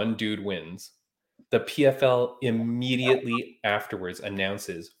decision. One dude wins. The PFL immediately afterwards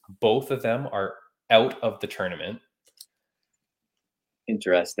announces both of them are out of the tournament.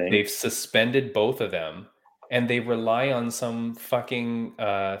 Interesting. They've suspended both of them, and they rely on some fucking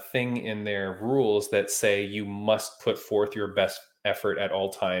thing in their rules that say you must put forth your best effort at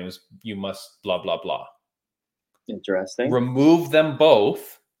all times. You must blah, blah, blah. Interesting. Remove them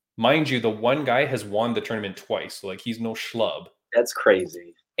both. Mind you, the one guy has won the tournament twice. So like he's no schlub. That's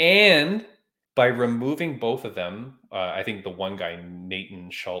crazy. And by removing both of them, I think the one guy,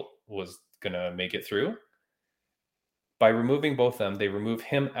 Nathan Schultz, was going to make it through. By removing both of them, they remove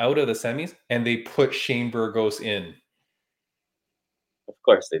him out of the semis and they put Shane Burgos in. Of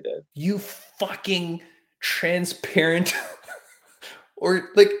course they did. You fucking transparent... Or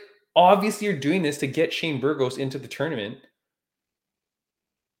like, obviously you're doing this to get Shane Burgos into the tournament.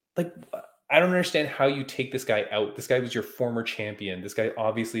 Like, I don't understand how you take this guy out. This guy was your former champion. This guy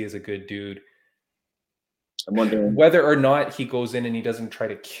obviously is a good dude. I'm wondering whether or not he goes in and he doesn't try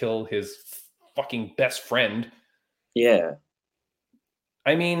to kill his fucking best friend. Yeah.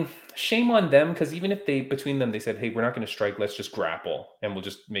 I mean, shame on them, because even if they, between them, they said, hey, we're not going to strike, let's just grapple. And we'll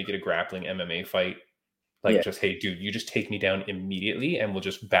just make it a grappling MMA fight. Like, just, hey, dude, you just take me down immediately and we'll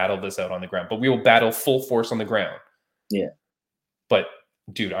just battle this out on the ground. But we will battle full force on the ground. Yeah. But,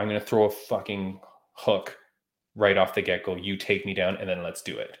 dude, I'm going to throw a fucking hook right off the get-go. You take me down and then let's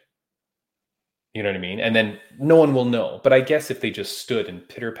do it. You know what I mean? And then no one will know. But I guess if they just stood and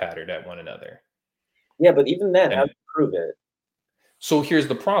pitter-pattered at one another. Yeah, but even then, how do you prove it? So here's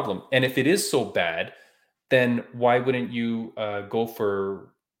the problem. And if it is so bad, then why wouldn't you go for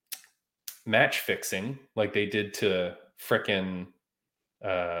match fixing like they did to frickin'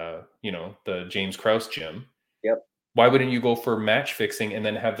 the James Krause gym? Yep. Why wouldn't you go for match fixing and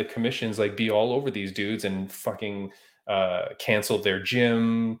then have the commissions like be all over these dudes and fucking cancel their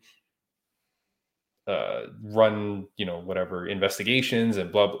gym, run whatever investigations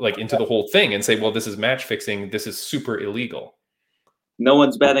and blah, like into the whole thing and say, well, this is match fixing, this is super illegal. No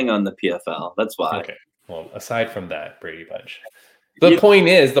one's betting on the PFL. That's why. Okay. Well, aside from that, Brady Bunch. The point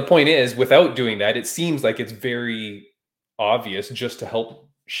is, without doing that, it seems like it's very obvious just to help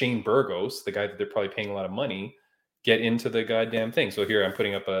Shane Burgos, the guy that they're probably paying a lot of money, get into the goddamn thing. So here I'm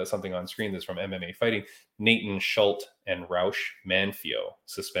putting up something on screen that's from MMA Fighting. Nathan Schultz and Roush Manfio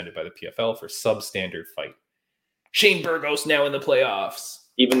suspended by the PFL for substandard fight. Shane Burgos now in the playoffs.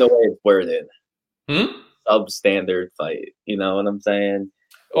 Even the way it's worded. Substandard fight. You know what I'm saying?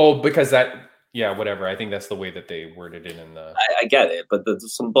 Oh, because that... Yeah, whatever. I think that's the way that they worded it in the... I get it, but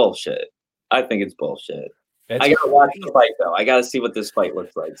there's some bullshit. I think it's bullshit. I got to watch the fight, though. I got to see what this fight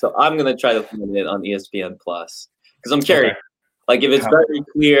looks like. So I'm going to try to find it on ESPN Plus. Because I'm curious. Okay. Like, if it's very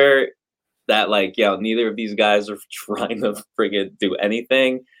clear that like, neither of these guys are trying to friggin' do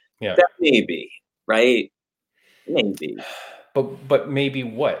anything. Yeah. That maybe, right? Maybe. But maybe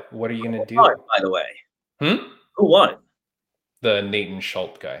what? What are you gonna do? By the way. Who won? The Nathan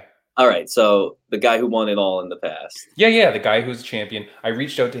Schultz guy. All right, so the guy who won it all in the past. Yeah, the guy who's champion. I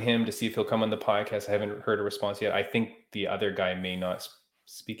reached out to him to see if he'll come on the podcast. I haven't heard a response yet. I think the other guy may not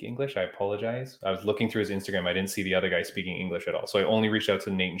speak English. I apologize. I was looking through his Instagram. I didn't see the other guy speaking English at all. So I only reached out to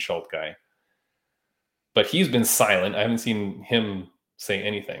the Nathan Schultz guy. But he's been silent. I haven't seen him say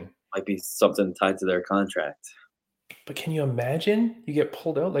anything. Might be something tied to their contract. But can you imagine you get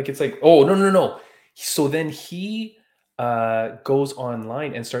pulled out? Like, it's like, oh, no. So then he goes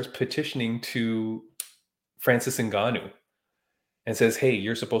online and starts petitioning to Francis Ngannou and says, hey,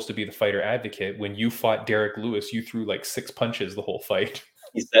 you're supposed to be the fighter advocate. When you fought Derek Lewis, you threw like 6 punches the whole fight.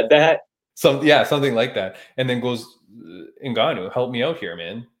 He said that? Something like that. And then goes, Ngannou, help me out here,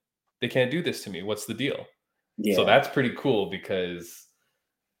 man. They can't do this to me. What's the deal? Yeah. So that's pretty cool because,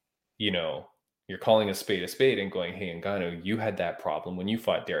 you're calling a spade and going, hey, Ngannou, you had that problem when you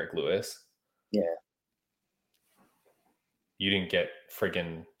fought Derek Lewis. Yeah. You didn't get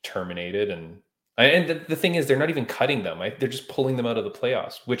friggin' terminated. And the thing is, they're not even cutting them. They're just pulling them out of the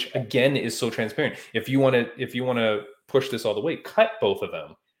playoffs, which again is so transparent. If you want to push this all the way, cut both of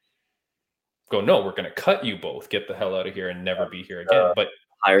them. Go, no, we're going to cut you both. Get the hell out of here and never be here again. But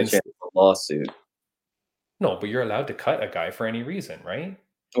higher chance of a lawsuit. No, but you're allowed to cut a guy for any reason, right?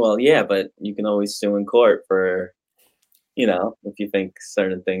 Well, yeah, but you can always sue in court for, if you think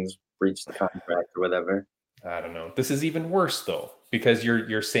certain things breach the contract or whatever. I don't know. This is even worse though, because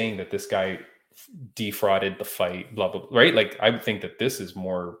you're saying that this guy defrauded the fight, blah, blah, blah, right? Like, I would think that this is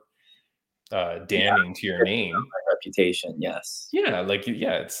more damning to your name. Reputation, yes. Yeah,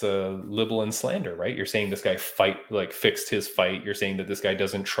 it's libel and slander, right? You're saying this guy fixed his fight. You're saying that this guy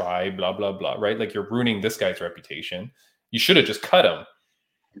doesn't try, blah, blah, blah, right? Like, you're ruining this guy's reputation. You should have just cut him.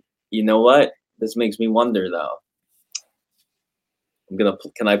 You know what? This makes me wonder, though.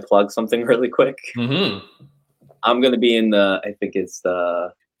 Can I plug something really quick? Mm-hmm. I'm going to be in I think it's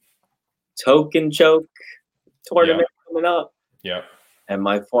the Token Choke tournament coming up. Yeah. And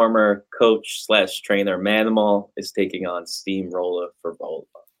my former coach / trainer, Manimal, is taking on Steamroller for Bola.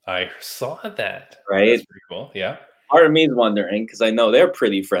 I saw that. Right? That's pretty cool. Yeah. Part of me is wondering, because I know they're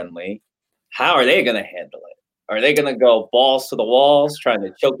pretty friendly, how are they going to handle it? Are they going to go balls to the walls, trying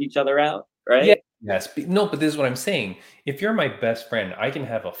to choke each other out? Right? Yeah. Yes. No, but this is what I'm saying. If you're my best friend, I can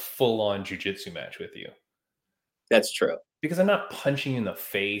have a full-on jiu-jitsu match with you. That's true. Because I'm not punching you in the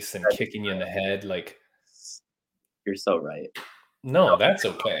face and kicking you in the head. Like, you're so right. No, that's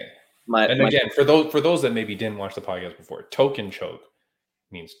okay. Again, for those that maybe didn't watch the podcast before, token choke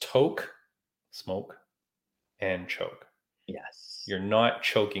means toke, smoke, and choke. Yes. You're not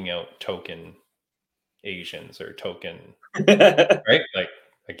choking out token Asians or token, right? Like,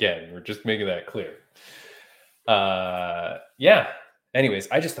 again, we're just making that clear. Yeah. Anyways,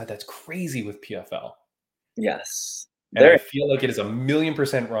 I just thought that's crazy with PFL. Yes. And I feel like it is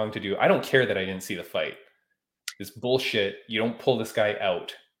 1,000,000% wrong to do. I don't care that I didn't see the fight. This bullshit. You don't pull this guy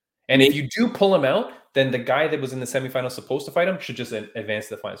out. And if you do pull him out, then the guy that was in the semifinals supposed to fight him should just advance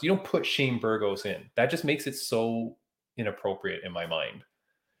to the finals. You don't put Shane Burgos in. That just makes it so inappropriate in my mind.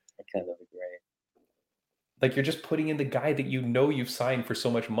 I kind of agree. Like, you're just putting in the guy that you've signed for so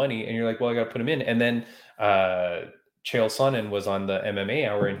much money, and you're like, well, I got to put him in. And then Chael Sonnen was on the MMA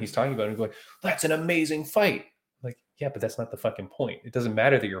Hour, and he's talking about it and going, that's an amazing fight. Like, yeah, but that's not the fucking point. It doesn't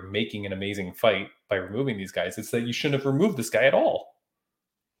matter that you're making an amazing fight by removing these guys. It's that you shouldn't have removed this guy at all.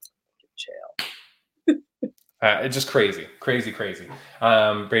 Chael. It's just crazy.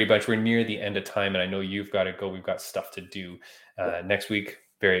 Brady Bunch, we're near the end of time, and I know you've got to go. We've got stuff to do next week.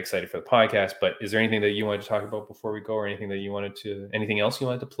 Very excited for the podcast, but is there anything that you wanted to talk about before we go, or anything else you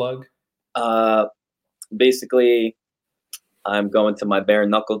wanted to plug? Basically, I'm going to my bare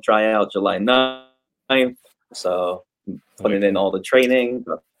knuckle tryout July 9th. So putting in all the training,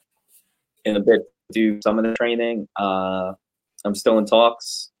 in a bit do some of the training. I'm still in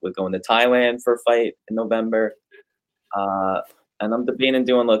talks with going to Thailand for a fight in November. And I'm debating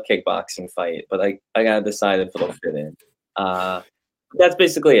doing a little kickboxing fight, but I got to decide if it'll fit in. That's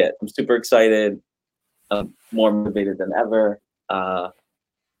basically it. I'm super excited. I'm more motivated than ever.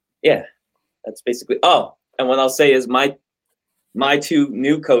 Yeah, that's basically. Oh, and what I'll say is my two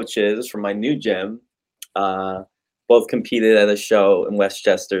new coaches from my new gym both competed at a show in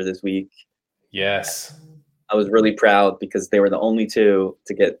Westchester this week. Yes. I was really proud because they were the only two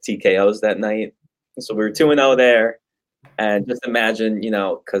to get TKOs that night. So we were 2-0 there. And just imagine,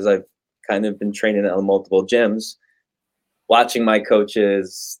 because I've kind of been training at multiple gyms, watching my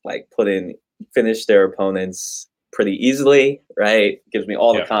coaches like finish their opponents pretty easily, right? Gives me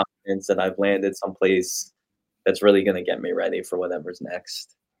all the confidence that I've landed someplace that's really going to get me ready for whatever's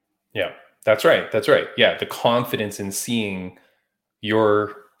next. Yeah, that's right. That's right. Yeah, the confidence in seeing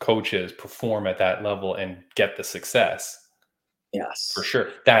your coaches perform at that level and get the success. Yes, for sure.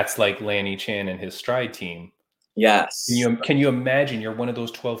 That's like Lanny Chan and his Stride team. Yes. Can you imagine you're one of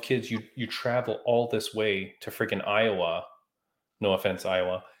those 12 kids, you travel all this way to freaking Iowa. No offense,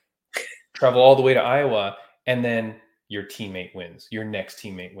 Iowa. Travel all the way to Iowa, and then your teammate wins. Your next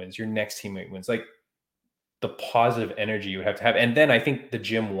teammate wins. Your next teammate wins. Like the positive energy you have to have. And then I think the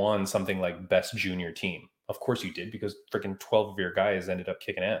gym won something like best junior team. Of course you did, because freaking 12 of your guys ended up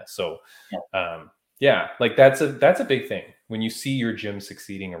kicking ass. So yeah, like that's a big thing when you see your gym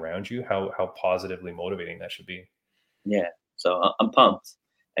succeeding around you, how positively motivating that should be. Yeah. So I'm pumped.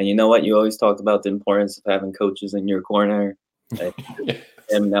 And you know what? You always talked about the importance of having coaches in your corner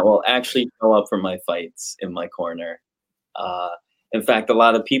and that will actually show up for my fights in my corner. In fact, a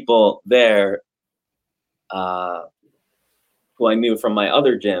lot of people there who I knew from my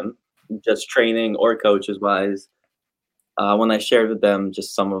other gym, just training or coaches wise, when I shared with them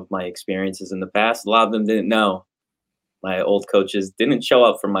just some of my experiences in the past, a lot of them didn't know. My old coaches didn't show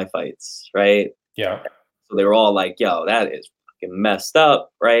up for my fights, right? Yeah. So they were all like, yo, that is fucking messed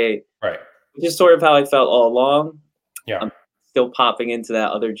up, right? Right. Which is sort of how I felt all along. Yeah. I'm still popping into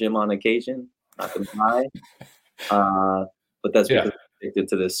that other gym on occasion, not gonna lie. But that's because I'm addicted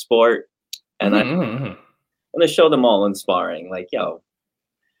to this sport. And I'm going to show them all in sparring, like, yo,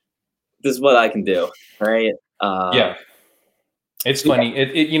 this is what I can do, right? Yeah. It's funny.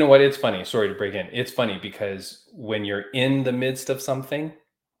 You know what? It's funny. Sorry to break in. It's funny because when you're in the midst of something,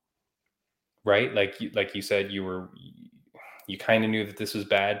 right? Like you said, you kind of knew that this was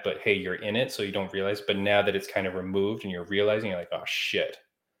bad, but hey, you're in it, so you don't realize. But now that it's kind of removed and you're realizing, you're like, oh shit.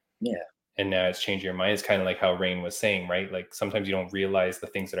 Yeah. And now it's changing your mind. It's kind of like how Raine was saying, right? Like sometimes you don't realize the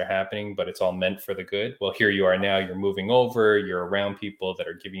things that are happening, but it's all meant for the good. Well, here you are now. You're moving over. You're around people that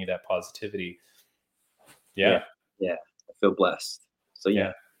are giving you that positivity. Yeah. I feel blessed. So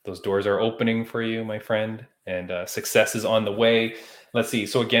yeah, those doors are opening for you, my friend, and success is on the way. Let's see.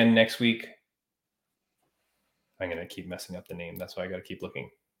 So again, next week, I'm going to keep messing up the name. That's why I got to keep looking.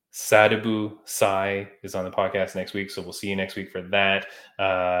 Sadibou Sai is on the podcast next week. So we'll see you next week for that.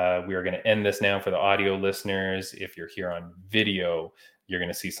 We are going to end this now for the audio listeners. If you're here on video, you're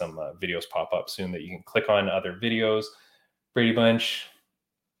going to see some videos pop up soon that you can click on other videos. Brady Bunch,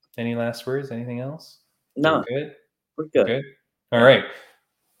 any last words? Anything else? No. We're good. All right.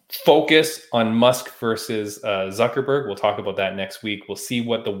 Focus on Musk versus Zuckerberg. We'll talk about that next week. We'll see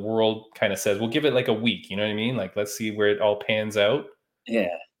what the world kind of says. We'll give it like a week. You know what I mean? Like, let's see where it all pans out.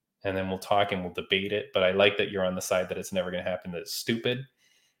 Yeah. And then we'll talk and we'll debate it. But I like that you're on the side that it's never going to happen, that it's stupid.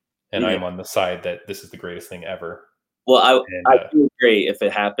 And I'm on the side that this is the greatest thing ever. Well, I do agree. If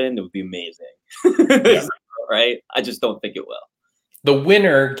it happened, it would be amazing. Right? I just don't think it will. The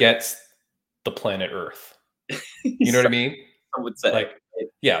winner gets the planet Earth. You know what I mean? I would say.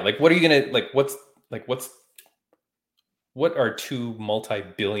 Like, what are you going to, what are two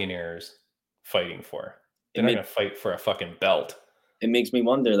multi-billionaires fighting for? They're not going to fight for a fucking belt. It makes me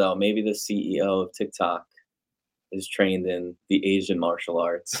wonder, though, maybe the CEO of TikTok is trained in the Asian martial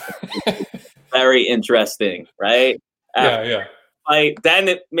arts. Very interesting, right? Yeah.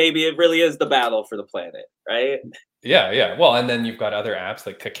 Then maybe it really is the battle for the planet, right? Yeah. Well, and then you've got other apps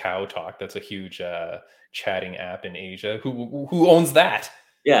like Kakao Talk. That's a huge chatting app in Asia. Who owns that?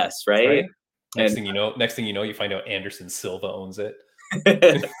 Yes, right? Next thing you know, you find out Anderson Silva owns it.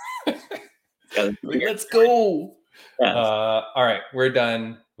 Let's go. Yes. All right, we're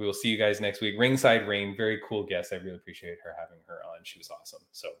done. We will see you guys next week. Ringside Raine, very cool guest. I really appreciate her having her on. She was awesome.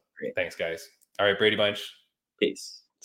 So Thanks, guys. All right, Brady Bunch. Peace.